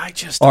on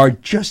are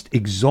just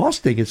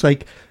exhausting. It's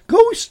like,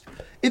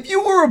 if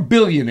you were a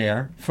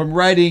billionaire from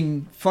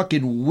writing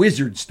fucking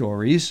wizard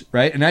stories,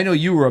 right? And I know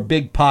you were a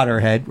big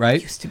Potterhead,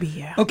 right? Used to be,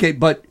 yeah. Okay,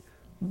 but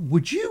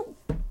would you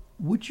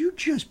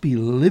just be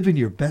living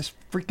your best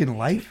freaking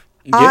life?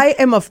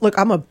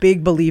 I'm a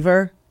big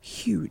believer,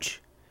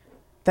 huge,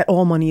 that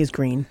all money is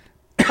green.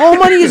 All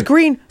money is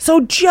green.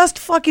 So just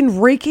fucking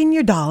rake in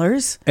your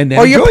dollars and then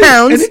or your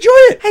pounds and enjoy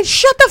it and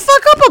shut the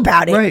fuck up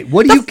about it. Right.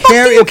 What do you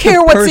care? Do you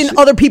care what's in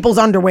other people's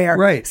underwear?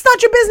 Right. It's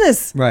not your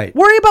business. Right.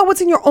 Worry about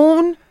what's in your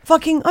own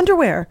fucking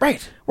underwear.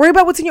 Right. Worry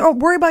about what's in your.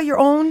 Worry about your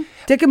own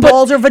dick and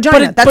balls or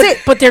vagina. That's it.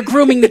 But they're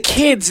grooming the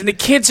kids, and the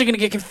kids are going to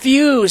get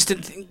confused,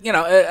 and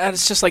and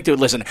it's just like, dude,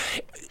 listen.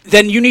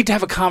 Then you need to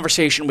have a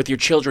conversation with your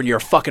children. You're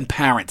a fucking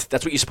parent.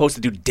 That's what you're supposed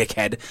to do,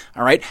 dickhead.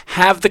 All right?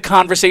 Have the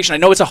conversation. I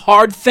know it's a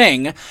hard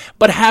thing,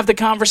 but have the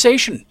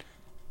conversation.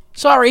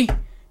 Sorry.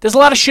 There's a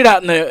lot of shit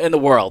out in the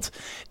world.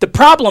 The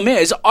problem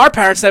is our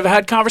parents never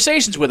had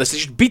conversations with us. They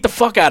just beat the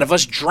fuck out of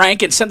us,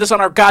 drank, and sent us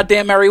on our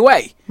goddamn merry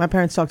way. My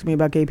parents talked to me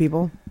about gay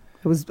people.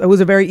 It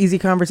was a very easy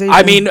conversation.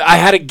 I mean, I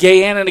had a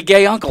gay aunt and a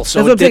gay uncle,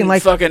 so it didn't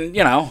fucking,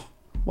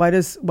 Why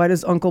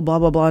does Uncle blah,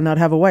 blah, blah not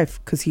have a wife?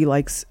 Because he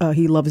loves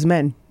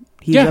men.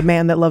 He's a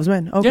man that loves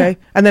men. Okay. Yeah.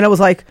 And then I was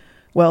like,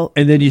 well.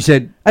 And then you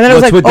said, and then I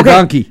was like, with the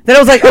donkey? Then I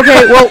was like,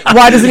 okay, well,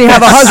 why doesn't he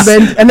have a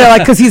husband? And they're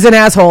like, because he's an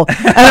asshole.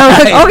 And I was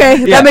like,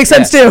 okay, that makes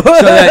sense too. So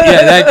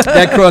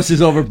that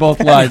crosses over both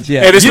lines.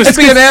 Yeah. Hey, this you was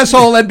be an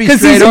asshole and be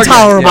straight. He's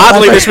intolerable.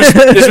 Oddly,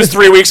 this was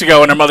 3 weeks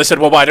ago, and her mother said,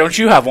 well, why don't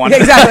you have one?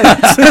 Exactly.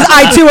 Because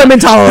I too am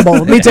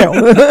intolerable. Me too.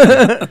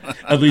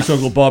 At least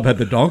Uncle Bob had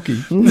the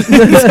donkey.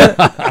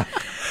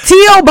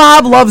 T.O.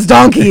 Bob loves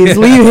donkeys.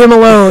 Leave him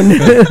alone.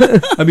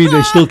 I mean,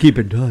 they still keep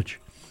in touch.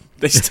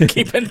 They still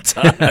keep in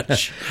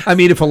touch. I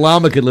mean, if a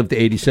llama could live to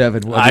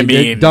 87, well, I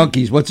mean,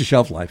 donkeys, what's the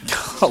shelf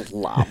life? A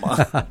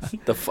llama.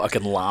 The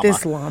fucking llama.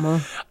 This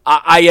llama.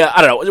 I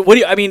don't know.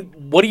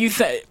 What do you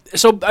think?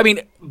 So, I mean,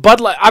 Bud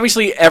Light,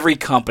 obviously every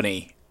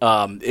company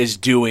is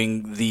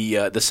doing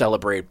the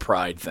Celebrate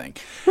Pride thing.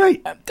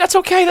 Right. That's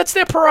okay. That's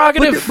their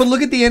prerogative. But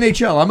look at the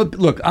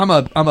NHL. I'm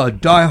a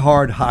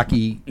diehard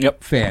hockey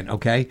fan,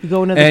 okay? You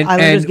going to the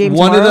Islanders game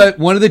tomorrow?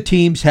 One of the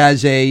teams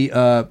has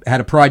had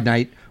a Pride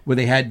night where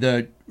they had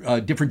the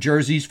different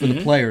jerseys for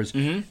the players,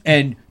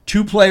 and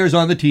 2 players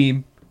on the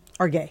team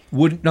are gay.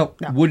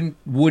 Didn't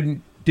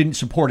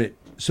support it,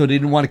 so they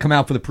didn't want to come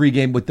out for the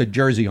pregame with the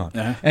jersey on.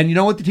 And you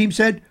know what the team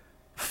said?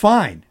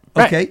 Fine,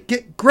 okay,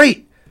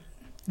 great,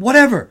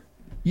 whatever.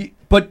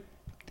 But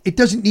it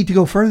doesn't need to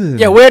go further than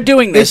that. We're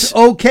doing this. It's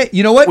okay.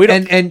 You know what?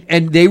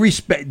 And they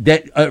respect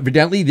that.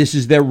 Evidently, this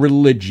is their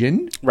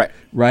religion, right?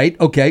 Right?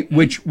 Okay.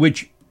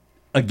 Which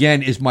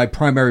again is my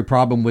primary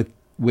problem with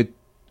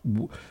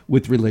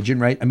religion,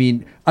 right? I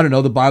mean, I don't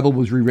know. The Bible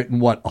was rewritten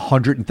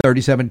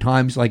 137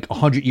 times, like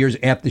 100 years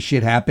after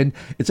shit happened.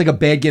 It's like a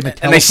bad game of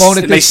telephone.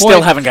 And they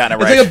still haven't gotten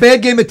it right. It's like a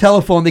bad game of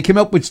telephone. They came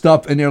up with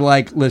stuff, and they're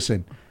like,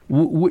 "Listen,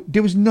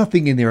 there was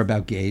nothing in there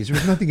about gays. There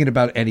was nothing in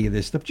about any of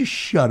this stuff. Just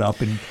shut up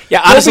and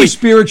honestly, be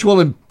spiritual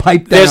and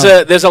pipe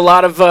down." There's a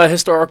lot of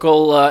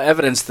historical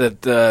evidence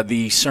that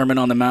the Sermon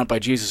on the Mount by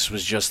Jesus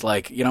was just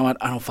like, you know what?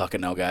 I don't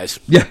fucking know,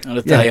 guys. Yeah,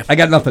 I'll tell you. I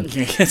got nothing.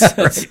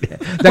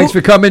 Thanks for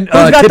coming.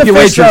 Who's got the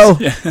fish though?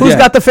 Who's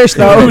got the fish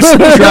though?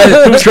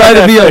 Try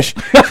the meal.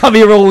 I'll be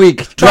here all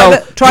week. Try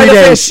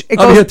the fish.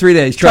 I'll be here 3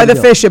 days. Try the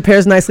fish. It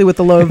pairs nicely with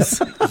the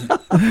loaves.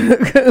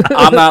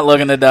 I'm not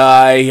looking to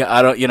die.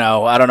 I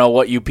don't know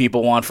what you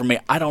people want from me.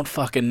 I don't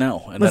fucking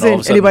know. And listen, then all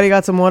of a sudden, anybody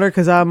got some water?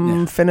 Because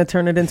I'm finna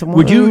turn it into water.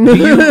 Would you?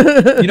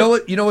 You know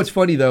what? You know what's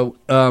funny though?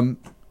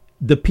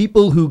 The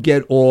people who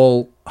get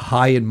all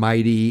high and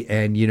mighty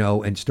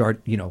and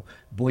start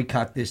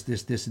boycott this,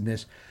 and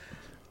this.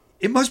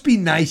 It must be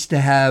nice to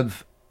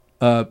have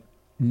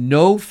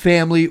no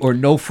family or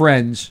no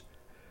friends,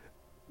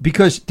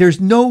 because there's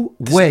no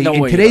way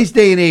in today's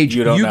day and age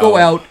you go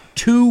out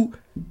 2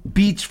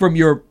 beats from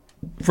you,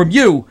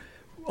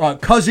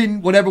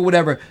 cousin,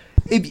 whatever.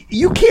 If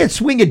you can't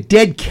swing a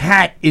dead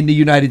cat in the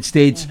United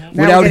States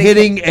without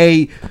hitting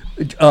a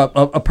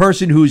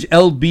person who's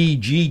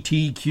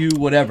LBGTQ,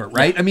 whatever,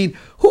 right? I mean,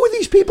 who are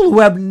these people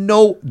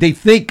who they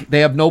think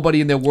they have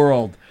nobody in their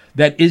world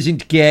that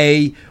isn't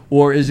gay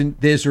or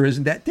isn't this or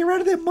isn't that? They're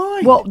out of their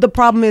mind. Well, the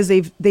problem is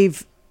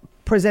they've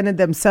presented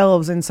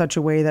themselves in such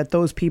a way that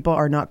those people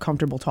are not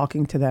comfortable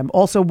talking to them.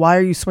 Also, why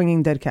are you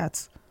swinging dead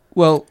cats?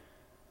 Well,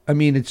 I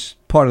mean, it's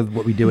part of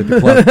what we do at the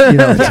club. You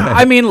know,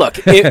 I mean, look,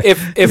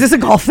 if Is this a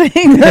golf thing?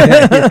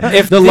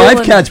 if the Dylan,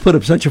 live cats put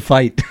up such a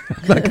fight.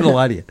 I'm not going to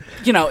lie to you.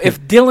 you know, if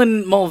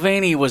Dylan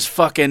Mulvaney was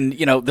fucking,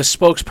 you know, the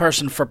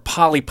spokesperson for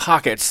Polly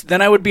Pockets,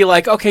 then I would be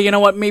like, okay, you know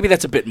what, maybe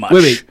that's a bit much.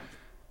 Wait.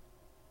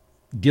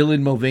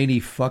 Dylan Mulvaney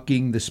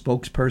fucking the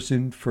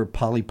spokesperson for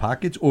Polly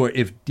Pockets, or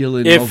if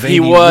Dylan If Mulvaney he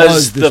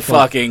was the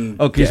fucking-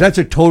 okay, yeah. that's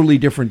a totally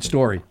different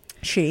story.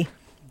 She.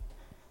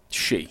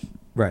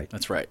 Right.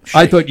 That's right.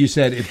 I She. thought you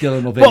said if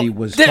Dylan Mulvaney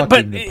was fucking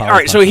but the all Polly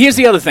right. So Pockets. here's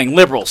the other thing: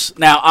 liberals.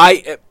 Now,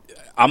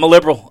 I'm a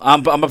liberal.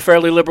 I'm a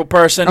fairly liberal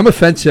person. I'm a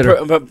fence sitter.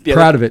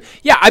 Proud of it.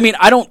 Yeah, I mean,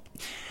 I don't.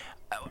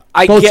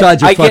 Both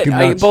sides are fucking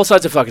nuts. Both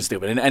sides are fucking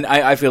stupid, and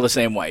I feel the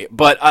same way.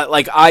 But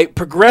I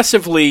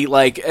progressively,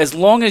 like, as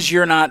long as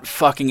you're not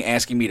fucking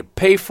asking me to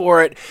pay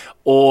for it,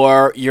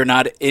 or you're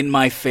not in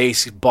my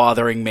face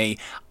bothering me,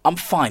 I'm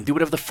fine. Do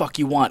whatever the fuck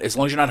you want. As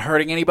long as you're not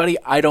hurting anybody,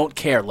 I don't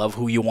care. Love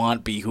who you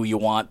want, be who you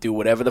want, do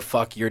whatever the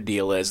fuck your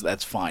deal is.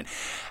 That's fine.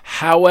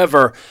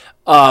 However,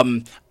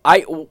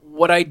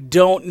 what I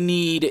don't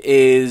need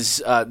is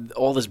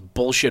all this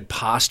bullshit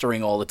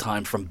posturing all the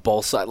time from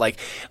both sides. Like,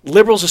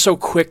 liberals are so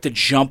quick to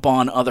jump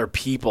on other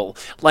people,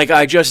 like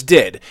I just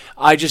did.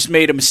 I just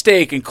made a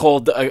mistake and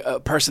called a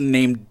person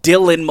named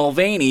Dylan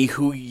Mulvaney,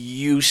 who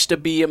used to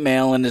be a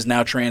male and is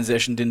now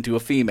transitioned into a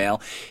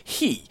female.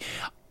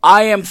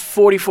 I am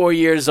 44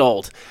 years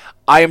old.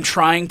 I am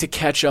trying to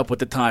catch up with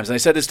the times. And I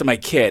said this to my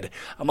kid.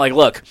 I'm like,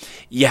 look,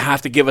 you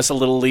have to give us a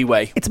little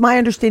leeway. It's my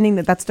understanding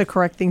that that's the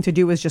correct thing to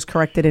do, is just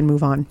correct it and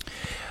move on.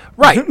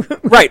 Right,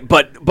 right.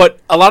 But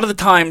a lot of the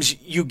times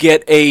you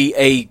get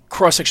a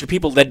cross-section of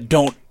people that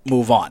don't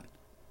move on.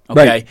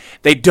 Okay? Right.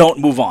 They don't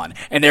move on.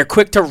 And they're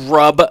quick to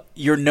rub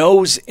your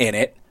nose in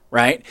it,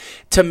 right,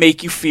 to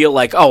make you feel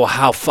like, oh,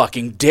 how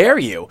fucking dare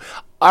you?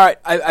 All right,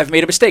 I've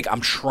made a mistake. I'm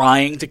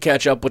trying to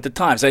catch up with the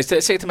times. I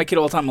say it to my kid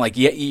all the time, like,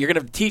 yeah, you're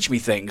going to teach me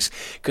things,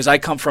 because I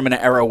come from an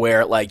era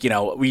where, like, you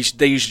know,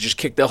 they used to just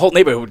kick the whole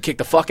neighborhood would kick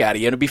the fuck out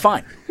of you, and it'd be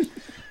fine.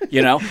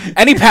 You know,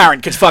 any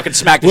parent could fucking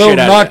smack the We'll shit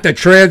out of knock you. the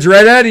trans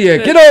right out of you.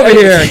 Get over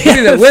here. Give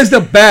me that. Where's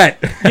the bat?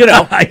 You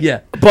know,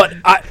 yeah.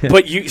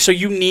 But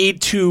you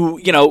need to,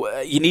 you know,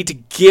 you need to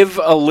give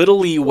a little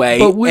leeway.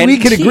 But we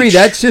can agree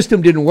that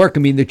system didn't work. I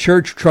mean, the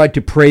church tried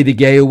to pray the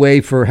gay away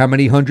for how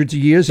many hundreds of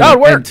years? No, it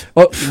worked.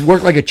 It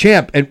worked like a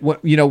champ, and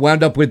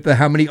wound up with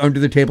how many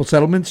under the table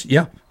settlements?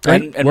 Yeah,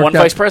 right? And one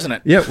vice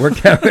president. Yeah,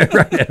 worked out.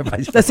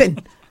 Right. Listen,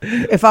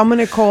 if I'm going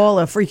to call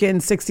a freaking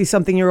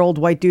 60-something-year-old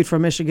white dude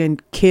from Michigan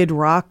Kid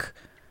Rock,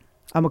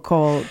 I'm going to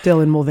call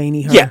Dylan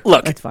Mulvaney her. Yeah,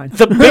 look, that's fine.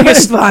 The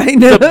biggest, fine.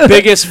 the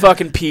biggest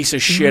fucking piece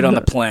of shit on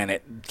the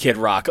planet, Kid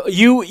Rock.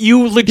 You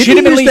legitimately Did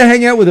you used to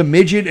hang out with a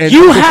midget and You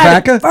Uncle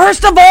had- Cracker?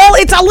 First of all,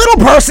 it's a little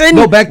person.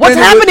 No, back What's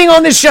then it happening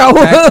on this show?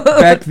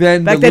 Back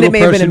then, Back the then it little may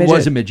have been a person midget.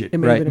 was a midget. It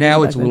may have Right been a now,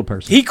 midget it's a back little then.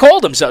 person. He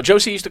called himself.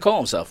 Josie used to call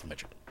himself a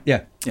midget.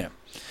 Yeah, Yeah,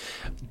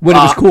 when it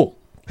was cool.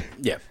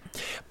 yeah.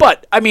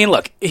 But I mean,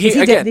 look, He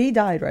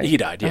died, right? He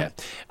died. Yeah,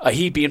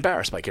 he'd be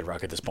embarrassed by Kid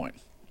Rock at this point.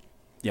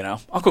 You know,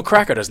 Uncle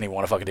Cracker doesn't even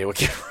want to fucking deal with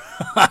Kid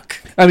Rock.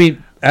 I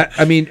mean,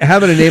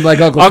 having a name like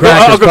Uncle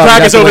Cracker. Uncle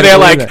Cracker's over there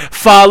like,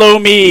 follow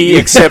me,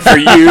 except for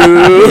you.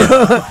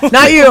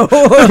 Not you.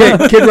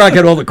 Kid Rock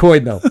had all the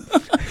coin though.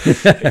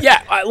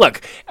 Yeah,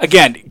 look,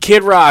 again,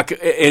 Kid Rock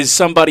is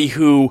somebody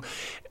who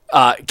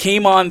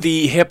came on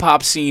the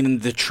hip-hop scene in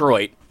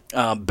Detroit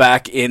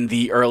back in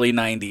the early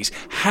 90s,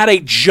 had a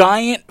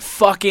giant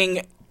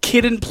fucking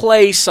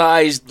kid-and-play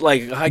sized,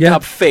 like,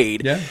 high-top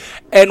fade,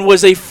 and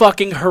was a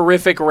fucking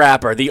horrific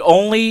rapper. The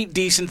only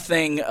decent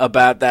thing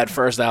about that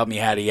first album he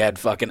had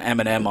fucking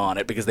Eminem on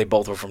it, because they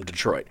both were from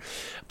Detroit.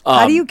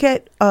 How do you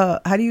get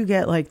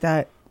like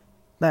that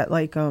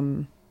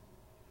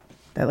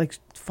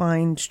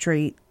fine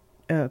straight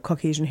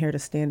Caucasian hair to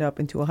stand up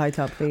into a high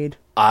top fade?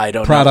 I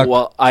don't Product. know.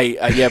 Well,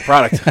 yeah,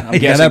 product. I'm Yeah,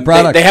 guessing that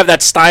product. They have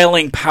that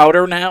styling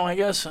powder now, I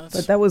guess.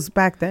 But that was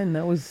back then.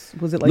 That was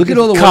it like Look at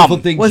all the Come. wonderful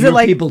things Was it your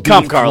like- people do.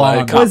 Come, with Carla,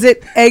 flog. come. was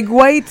it egg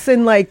whites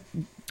and like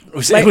It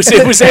was egg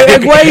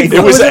egg whites?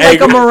 Was it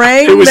like a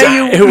meringue It was, that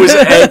you- it was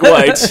egg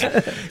whites.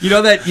 You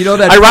know that.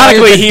 Ironically, pie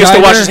at the he used to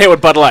wash diner? his hair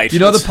with Bud Light. You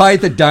know the pie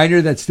at the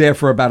diner that's there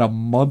for about a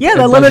month. Yeah, and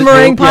the lemon doesn't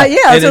meringue move? pie. Yeah,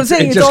 that's And what I'm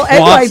saying. it It's just all egg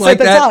flops whites like at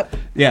the that. top.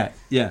 Yeah,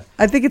 yeah.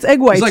 I think it's egg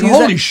whites. It's like, Use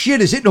holy that-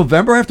 shit! Is it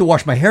November? I have to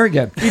wash my hair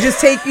again. You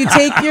just take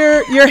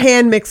your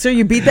hand mixer,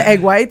 you beat the egg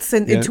whites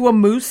into a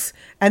mousse,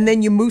 and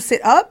then you mousse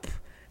it up,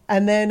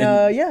 and then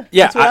yeah,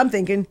 that's what I'm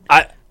thinking.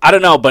 I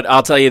don't know, but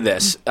I'll tell you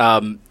this: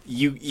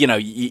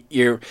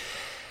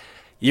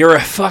 you're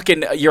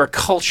a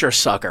culture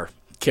sucker,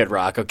 Kid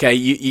Rock. Okay,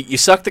 you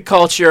suck the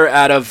culture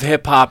out of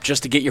hip hop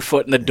just to get your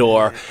foot in the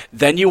door.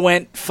 Then you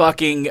went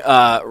fucking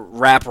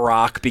rap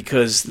rock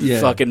because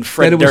fucking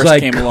Fred Then it was Durst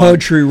like came along.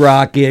 country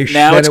rock-ish.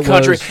 Now Then it's it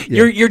country. was-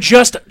 yeah. You're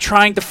just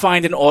trying to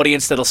find an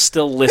audience that'll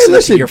still Hey, listen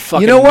listen, to your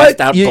fucking you know what?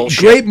 messed out bullshit.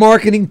 Great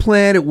marketing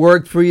plan. It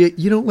worked for you.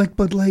 You don't like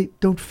Bud Light?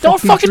 Don't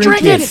fucking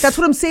drink it. That's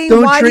what I'm saying.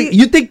 Don't Why drink. do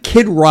you? You think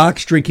Kid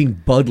Rock's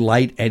drinking Bud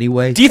Light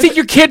anyway? Do you think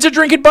your kids are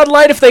drinking Bud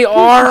Light? If they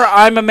are,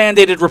 I'm a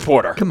mandated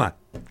reporter. Come on.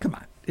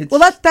 Well,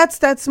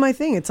 that's my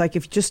thing. It's like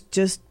if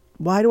just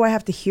Why do I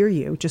have to hear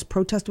you? Just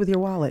protest with your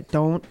wallet.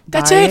 Don't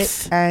That's buy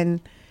it. And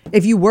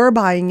if you were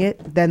buying it,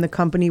 then the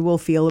company will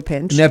feel a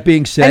pinch. And that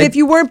being said, and if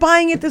you weren't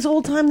buying it this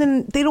whole time,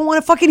 then they don't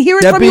want to fucking hear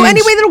it from you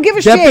anyway. They don't give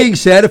a shit. That being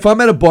said, if I'm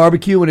at a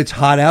barbecue and it's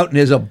hot out and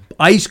there's a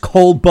ice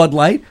cold Bud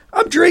Light,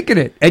 I'm drinking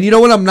it. And you know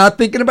what I'm not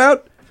thinking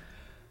about?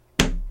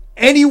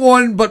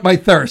 Anyone but my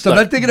thirst. I'm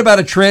not thinking about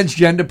a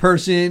transgender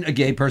person, a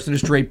gay person, a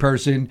straight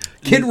person,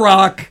 Kid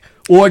Rock,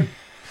 or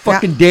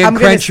fucking Dan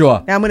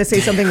Crenshaw. Now I'm going to say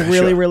something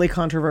really, really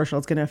controversial.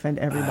 It's going to offend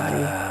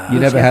everybody.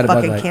 You never had a Bud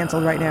fucking Light.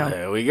 canceled right now.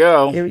 There we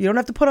go. You don't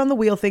have to put on the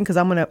wheel thing because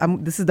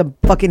this is the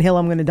fucking hill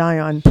I'm going to die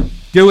on.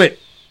 Do it.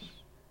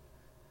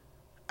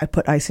 I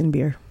put ice in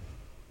beer.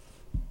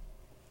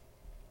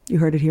 You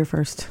heard it here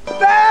first.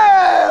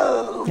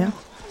 Yeah.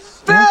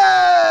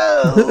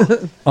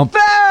 On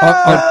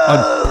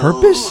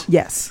purpose?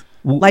 Yes.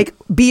 Like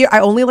beer. I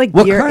only like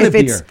What beer kind of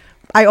if it's. beer?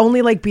 I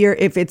only like beer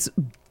if it's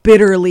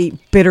bitterly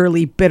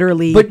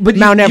But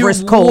Mount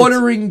Everest you're cold.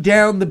 watering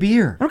down the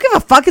beer. I don't give a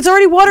fuck. It's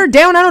already watered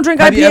down. I don't drink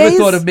Have IPAs. you ever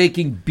thought of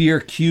making beer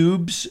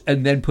cubes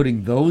and then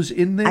putting those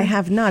in there? I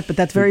have not, but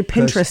that's very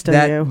Because Pinterest of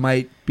that you.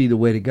 might be the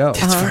way to go.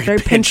 very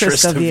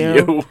Pinterest of you.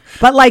 you.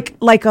 But like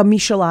a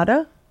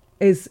michelada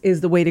is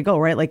the way to go,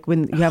 right? Like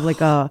when you have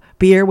like a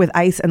beer with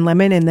ice and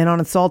lemon and then on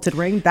a salted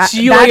ring. That's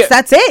it. You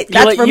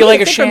like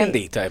a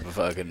shandy type of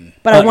fucking.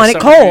 But I want it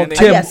cold.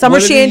 Shandy. Yeah,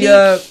 summer shandy.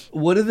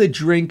 What are the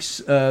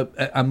drinks?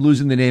 I'm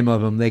losing the name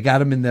of them. They got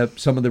them in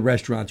some of the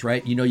restaurants,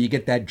 right? You know, you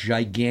get that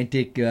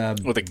gigantic.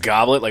 With a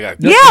goblet, like a.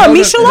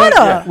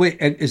 michelada. Wait,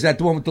 and is that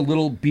the one with the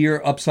little beer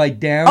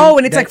upside down? Oh,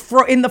 and it's like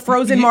in the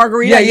frozen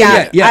margarita.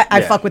 Yeah. I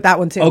fuck with that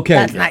one too. Okay,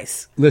 That's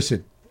nice.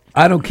 Listen,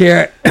 I don't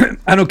care.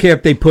 I don't care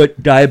if they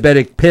put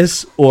diabetic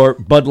piss or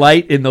Bud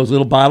Light in those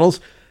little bottles.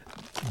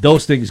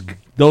 Those things are built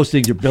Those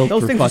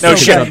for things are fucking No so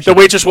shit. consumption. The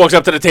waitress walks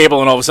up to the table,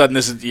 and all of a sudden,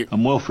 this is.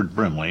 I'm Wilfred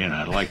Brimley, and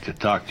I'd like to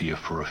talk to you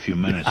for a few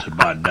minutes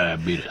about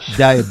diabetes.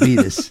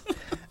 Diabetes.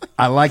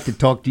 I like to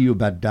talk to you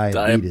about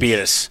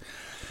Diabetes.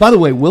 By the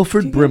way,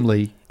 Wilfred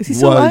Brimley Is he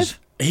still alive?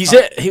 He's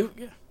it.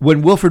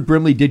 when Wilfred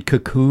Brimley did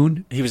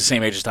Cocoon, He was the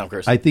same age as Tom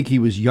Cruise. I think he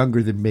was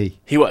younger than me.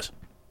 He was.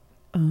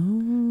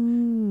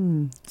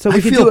 So we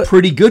I could feel do it.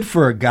 pretty good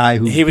for a guy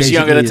who He was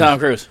younger than basically Tom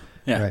Cruise.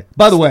 Yeah. Right.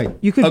 By the way,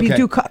 You could okay.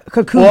 do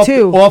Cocoon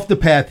too. Off the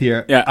path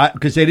here, Yeah.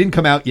 because they didn't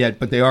come out yet,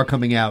 but they are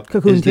coming out.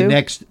 Cocoon is the 2?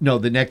 next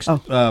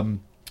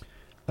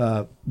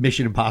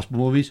Mission Impossible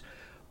movies.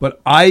 But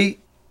I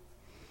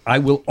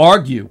will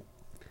argue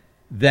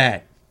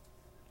that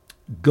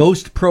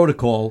Ghost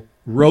Protocol,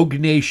 Rogue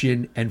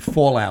Nation, and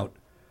Fallout,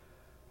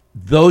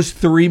 those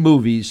three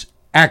movies,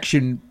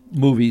 action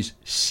movies,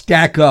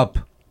 stack up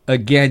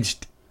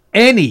against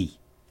any.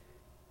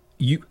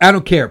 I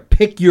don't care.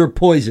 Pick your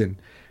poison.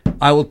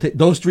 I will.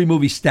 Those three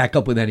movies stack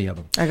up with any of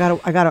them. I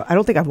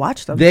don't think I've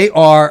watched them. They're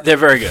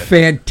very good.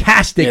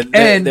 Fantastic, Yeah,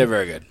 and they're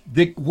very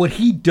good. What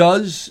he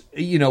does,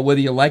 whether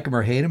you like him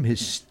or hate him,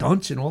 his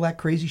stunts and all that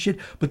crazy shit.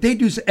 But they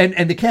do,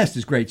 and the cast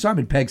is great.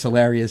 Simon Pegg's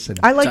hilarious, and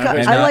I like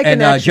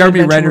an action Jeremy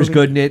adventure Renner's movie.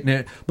 good in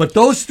it. But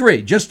those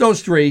three, just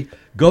those three,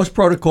 Ghost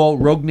Protocol,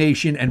 Rogue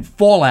Nation, and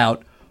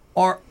Fallout,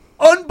 are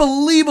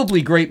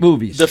unbelievably great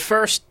movies. The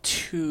first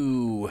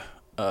two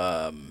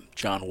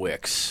John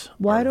Wicks.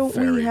 Why are don't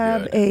we very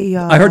have good. a?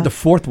 I heard the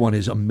fourth one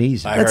is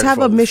amazing. Let's have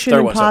a Mission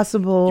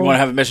Impossible. You want to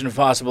have a Mission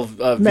Impossible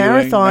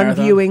marathon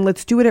viewing?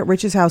 Let's do it at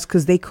Rich's house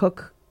because they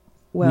cook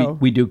well.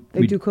 We do.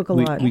 They do cook a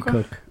lot. We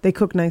cook. They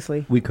cook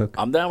nicely. We cook.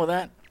 I'm down with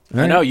that. All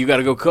I right. know you got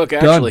to go cook.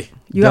 Done. Actually,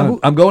 Done.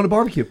 I'm going to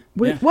barbecue.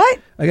 Wait, Yeah. what?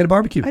 I got a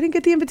barbecue. I didn't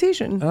get the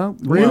invitation.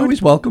 You're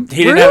always welcome.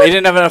 he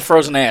didn't have enough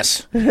frozen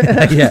ass.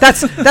 Yeah.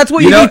 That's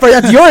what you need for.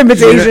 That's your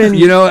invitation.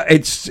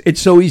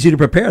 It's so easy to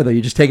prepare though.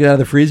 You just take it out of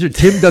the freezer.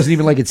 Tim doesn't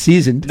even like it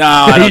seasoned. No,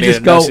 I don't You need just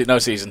it. go No season. No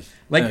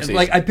season.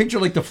 like I picture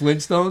like the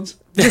Flintstones.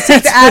 Just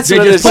take the ass. They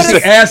just put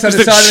the ass on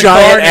the side of the car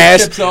giant and it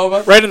ass tips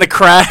over. right in the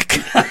crack.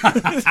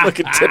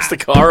 Fucking tips the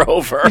car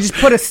over. You just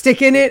put a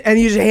stick in it and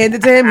you just hand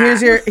it to him.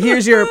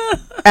 Here's your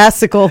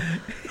assicle.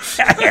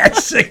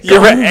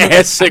 You're an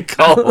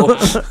assicle.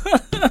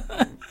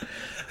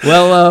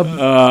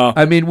 Well,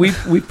 I mean,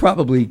 we've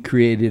probably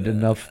created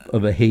enough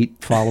of a hate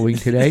following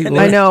today.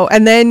 I know.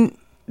 And then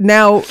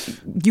now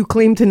you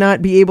claim to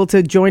not be able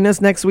to join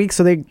us next week,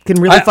 so they can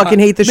really fucking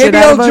hate the shit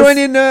out of us.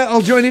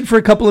 I'll join in for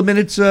a couple of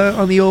minutes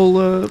on the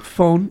old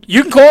phone.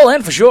 You can call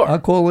in for sure. I'll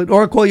call it,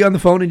 or I'll call you on the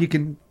phone, and you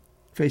can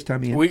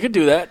FaceTime me in. We could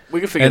do that. We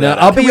could figure And that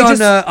I'll out. be Can we on.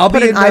 just I'll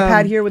put be an in,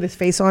 iPad here with his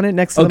face on it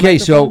next to the Okay,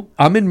 microphone? so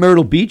I'm in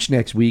Myrtle Beach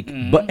next week,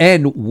 Mm-hmm.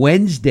 and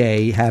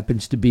Wednesday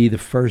happens to be the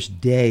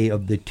first day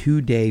of the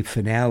 2-day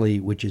finale,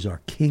 which is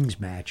our Kings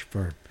match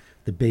for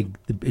the big.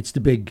 It's the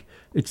big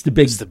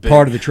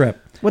part of the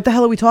trip. What the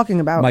hell are we talking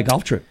about? My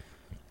golf trip.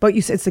 But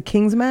you said it's the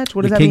Kings match?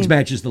 What does The that Kings mean?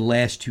 match is the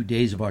last 2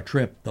 days of our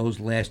trip. Those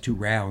last 2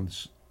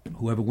 rounds,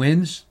 whoever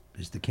wins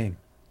is the king.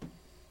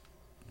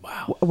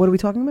 Wow, What are we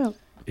talking about?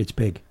 It's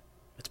big.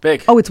 it's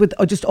big. Oh, it's with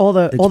just all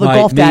the It's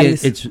golf me and-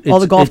 daddies. All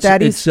the golf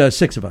daddies. It's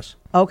 6 of us.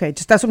 Okay,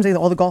 just that's what I'm saying.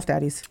 All the golf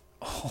daddies.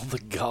 All the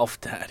golf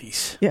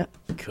daddies. Yeah.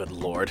 Good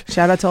Lord.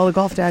 Shout out to all the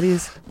golf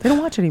daddies. They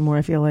don't watch anymore,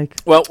 I feel like.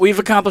 Well, we've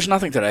accomplished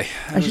nothing today.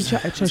 I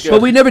should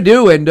But we never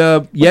do, and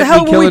yet what the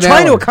hell we kill were we an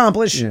trying to hour.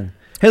 accomplish? Yeah.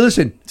 Hey,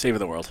 listen. Saving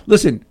the world.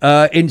 Listen,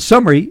 in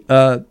summary,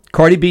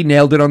 Cardi B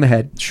nailed it on the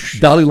head.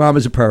 Dalai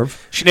Lama's a perv.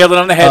 She nailed it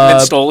on the head and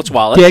then stole its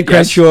wallet. Dan Yes.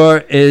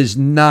 Crenshaw is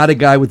not a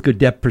guy with good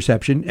depth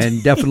perception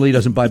and definitely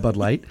doesn't buy Bud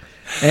Light.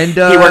 And He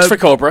works for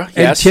Cobra, And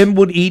yes. Tim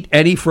would eat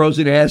any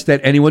frozen ass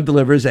that anyone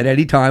delivers at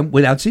any time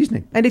without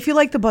seasoning. And if you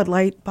like the Bud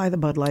Light, buy the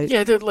Bud Light.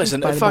 Yeah, dude,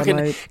 listen, Just buy the Bud fucking,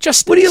 Light.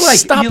 just What do you like?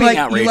 stop being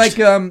outraged.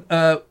 You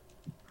like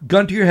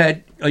gun to your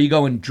head, are you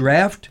going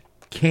draft,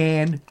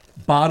 can,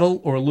 bottle,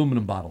 or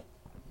aluminum bottle?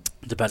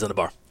 Depends on the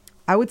bar.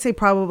 I would say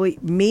probably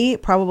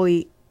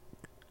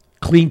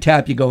Clean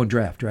tap, you go and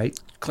draft, right?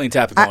 Clean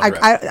tap and go on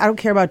draft. I don't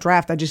care about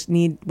draft. I just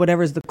need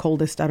whatever's the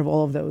coldest out of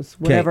all of those.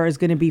 Whatever is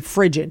going to be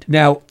frigid.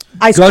 Now,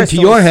 Ice gun crystals.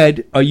 to your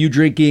head, are you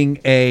drinking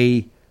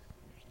a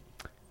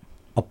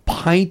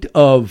pint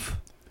of,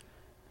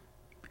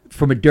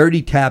 from a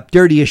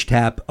dirty-ish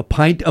tap, a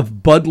pint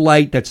of Bud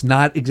Light that's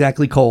not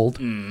exactly cold,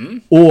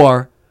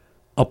 or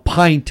a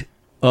pint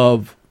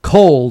of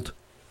cold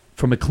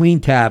from a clean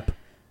tap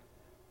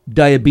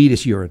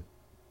diabetes urine?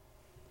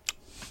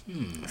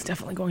 It's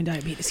definitely going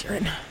diabetes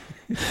urine.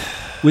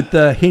 With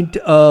the hint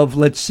of,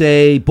 let's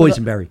say,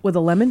 boysenberry. With a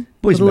lemon?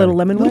 Boysenberry. With a little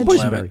lemon wedge?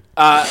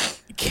 Boysenberry.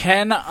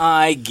 Can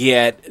I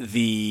get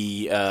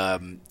the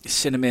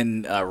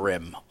cinnamon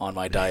rim on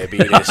my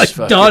diabetes?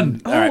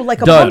 Done. Oh, All right.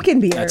 like a Done. pumpkin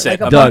beer. That's like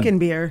it. a Done. pumpkin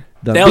beer.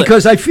 Done. Nailed it.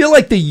 Because I feel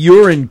like the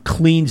urine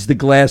cleans the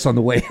glass on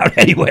the way out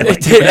anyway.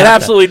 Like It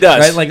absolutely does.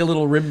 Right? Like a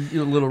little rim.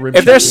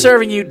 If they're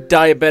serving you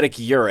diabetic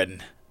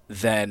urine,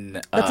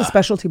 then That's a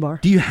specialty bar.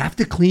 Do you have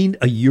to clean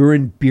a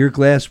urine beer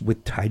glass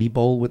with tidy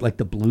bowl with like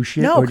the blue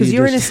shit? No, or do because you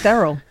urine just- is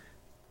sterile.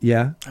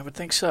 Yeah. I would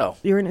think so.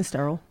 Urine is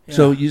sterile.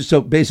 So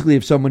basically,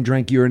 if someone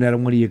drank urine out of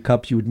one of your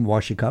cups, you wouldn't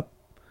wash your cup.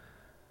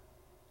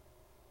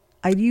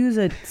 I'd use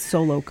a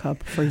solo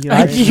cup for urine.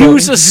 I'd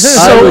use a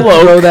I would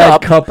solo throw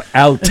that cup. cup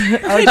out.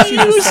 I'd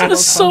use a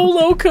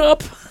solo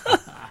cup.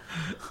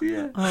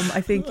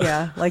 I think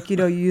like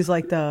you use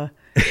like the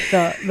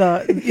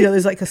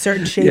there's like a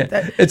certain shape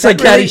that It's that like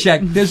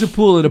Caddyshack. There's a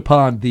pool and a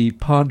pond. The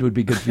pond would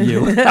be good for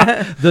you.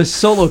 The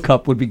solo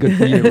cup would be good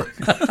for you.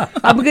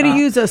 I'm going to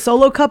use a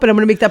solo cup and I'm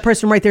going to make that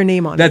person write their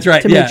name on That's it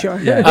right. to make sure.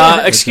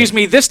 Yeah. Excuse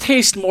me, this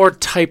tastes more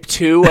type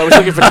 2. I was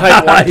looking for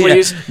type 1,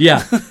 please.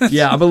 Yeah.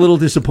 I'm a little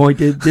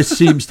disappointed. This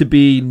seems to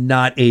be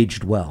not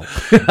aged well.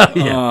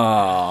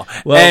 Oh.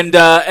 And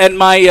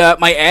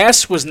my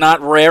ass was not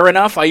rare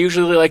enough. I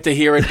usually like to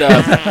hear it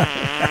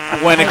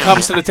when it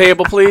comes to the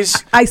table,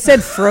 please. I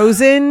said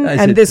frozen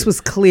and this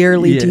was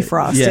clearly Yeah,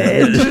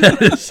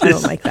 defrosted. I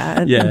don't like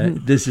that. Yeah,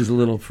 this is a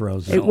little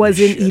frozen. It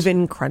wasn't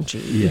even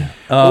crunchy. Yeah.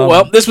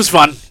 Well, this was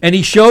fun.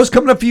 Any shows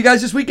coming up for you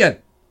guys this weekend?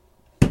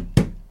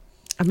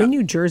 I'm in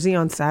New Jersey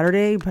on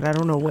Saturday, but I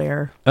don't know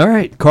where. All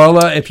right,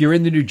 Carla, if you're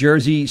in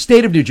the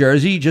state of New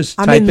Jersey, just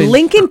I'm type in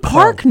Lincoln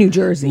Park, New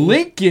Jersey.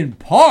 Lincoln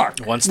Park.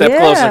 One step Yeah.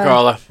 closer,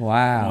 Carla.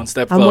 Wow. One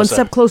step I'm closer. one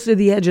step closer to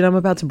the edge and I'm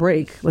about to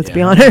break. Let's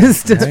be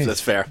honest.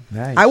 That's fair.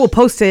 Nice. I will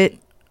post it.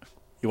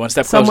 You one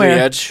step closer to Somewhere.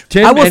 the edge?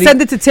 Tim, I will send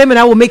it to Tim and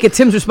I will make it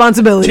Tim's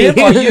responsibility. Tim,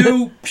 are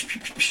you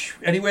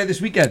anywhere this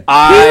weekend?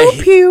 Pew,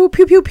 pew,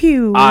 pew, pew,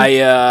 pew.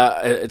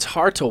 It's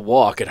hard to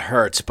walk. It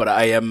hurts, but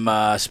I am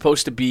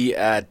supposed to be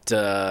at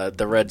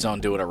the Red Zone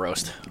doing a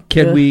roast.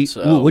 Can we?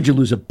 So- Ooh, would you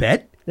lose a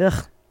bet?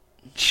 Ugh.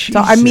 Jesus. So,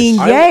 I mean,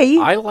 yay.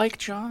 I like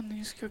John.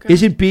 He's a good guy.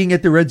 Isn't being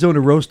at the Red Zone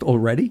a roast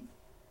already?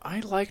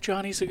 I like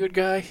John. He's a good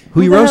guy. Who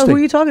are you the hell- roasting? Who are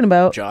you talking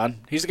about? John.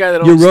 He's the guy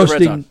that You're owns the Red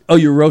roasting. Zone. Oh,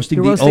 you're roasting,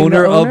 You're the, roasting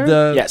owner the owner? of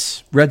the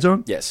Yes. Red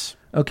Zone. Yes.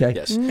 Okay.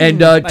 Yes. And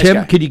Nice Tim,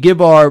 guy. can you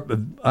give our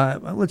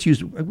let's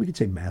use we could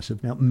say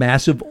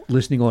massive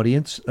listening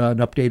audience an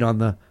update on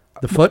the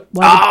foot?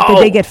 Why, did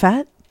they get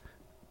fat?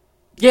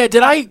 Yeah.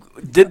 Did I?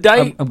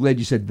 I'm glad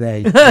you said they.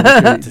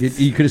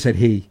 You could have said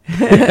he.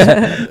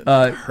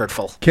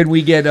 Hurtful. Can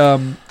we get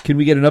an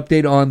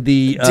update on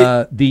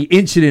the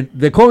incident?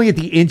 They're calling it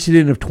the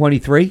incident of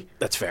 23.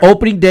 That's fair.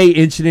 Opening day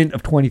incident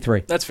of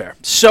 23. That's fair.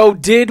 So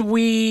did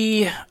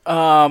we?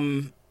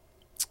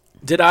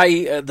 Did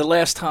I the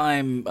last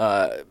time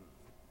go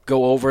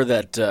over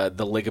that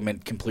the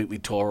ligament completely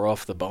tore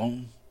off the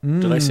bone?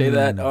 Did I say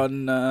that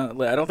on?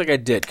 I don't think I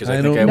did because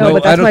I think I know. will.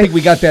 but I that's don't my- think we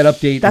got that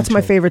update. That's my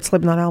until- favorite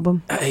Slipknot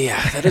album. Yeah,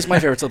 that is my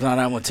favorite Slipknot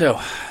album too.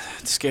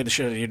 It scared the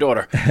shit out of your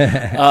daughter.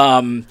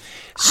 I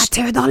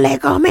tear the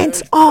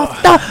ligaments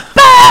off the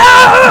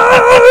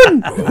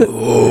bone.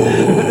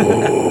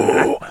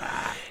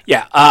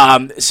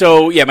 Yeah.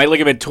 So yeah, my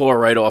ligament tore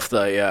right off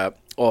the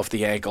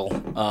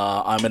ankle.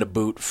 I'm in a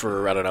boot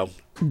for I don't know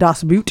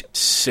Das Boot.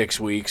 6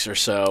 weeks or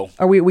so.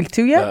 Are we at week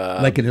 2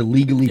 yet? like an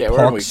illegally yeah, we're in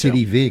parked week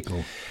city two.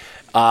 vehicle.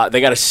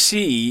 They got to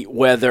see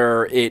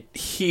whether it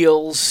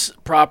heals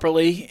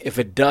properly. If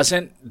it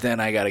doesn't, then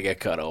I got to get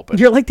cut open.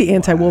 You're like the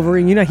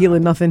anti-Wolverine. You're not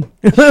healing nothing.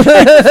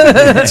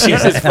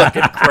 Jesus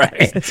fucking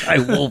Christ.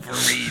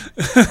 Anti-Wolverine.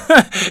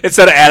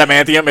 Instead of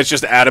adamantium, it's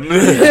just Adam.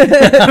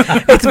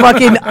 It's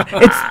fucking,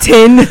 it's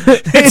tin.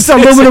 It's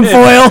aluminum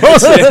foil.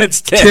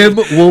 It's tin.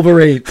 Tim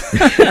Wolverine.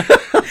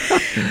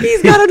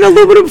 He's got an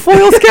aluminum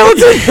foil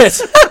skeleton.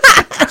 Yes.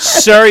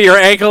 Sir, your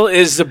ankle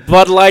is a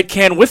Bud Light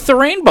can with the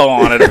rainbow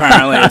on it,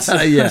 apparently.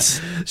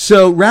 Yes.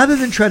 So rather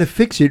than try to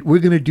fix it, we're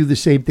going to do the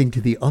same thing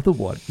to the other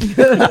one.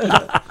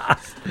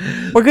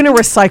 We're going to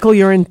recycle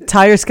your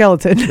entire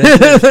skeleton.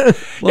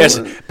 Yes.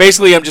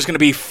 Basically, I'm just going to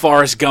be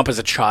Forrest Gump as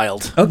a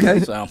child. Okay.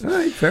 So. All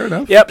right. Fair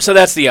enough. Yep. So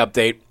that's the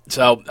update.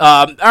 So,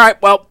 all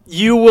right. Well,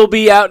 you will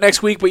be out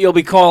next week, but you'll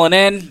be calling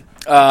in.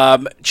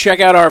 Check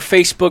out our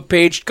Facebook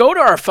page. Go to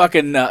our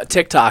fucking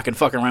TikTok and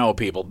fuck around with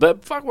people.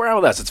 But fuck around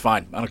with us. It's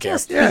fine. I don't care.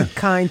 Just be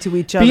kind to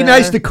each other. Be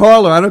nice to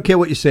Carla. I don't care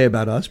what you say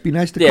about us. Be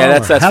nice to Carla.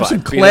 That's Have fine. some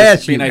Be class,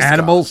 nice- be you nice to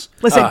animals.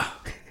 Listen,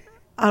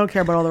 I don't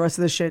care about all the rest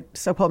of this shit.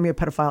 Stop calling me a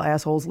pedophile,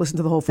 assholes. Listen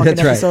to the whole fucking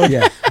That's episode. right.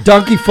 Yeah.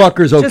 Donkey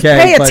fucker's okay. Just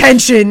pay but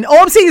attention. All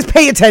I'm saying is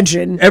pay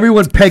attention.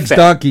 Everyone pegs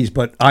donkeys,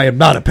 but I am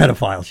not a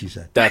pedophile, she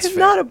said. That's I'm fair.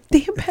 not a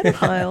damn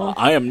pedophile.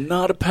 I am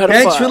not a pedophile.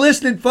 Thanks for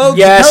listening, folks.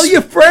 Yes. Tell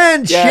your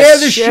friends.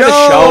 Yes. Share the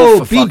show.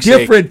 For Be fuck's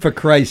different, sake. for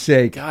Christ's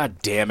sake.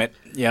 God damn it.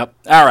 Yep.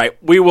 All right.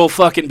 We will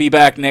fucking be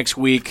back next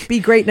week. Be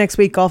great next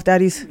week, golf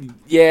daddies.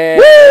 Yay.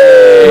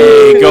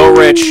 Go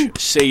Rich.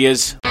 See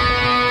yous.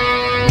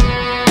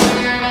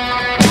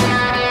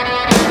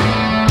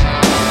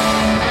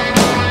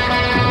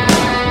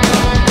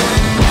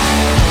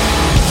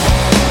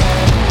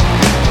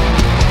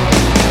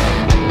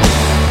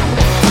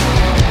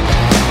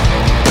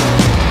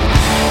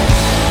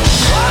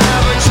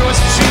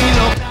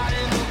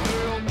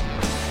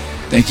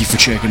 Thank you for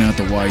checking out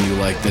the Why You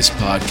Like This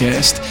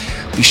podcast.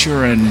 Be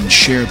sure and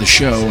share the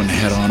show and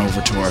head on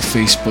over to our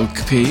Facebook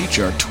page,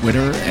 our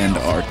Twitter, and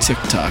our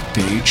TikTok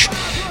page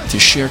to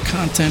share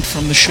content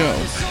from the show.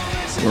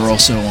 We're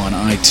also on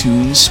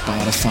iTunes,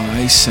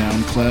 Spotify,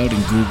 SoundCloud,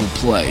 and Google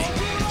Play.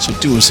 So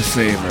do us a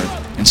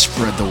favor and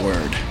spread the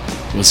word.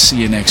 We'll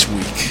see you next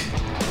week.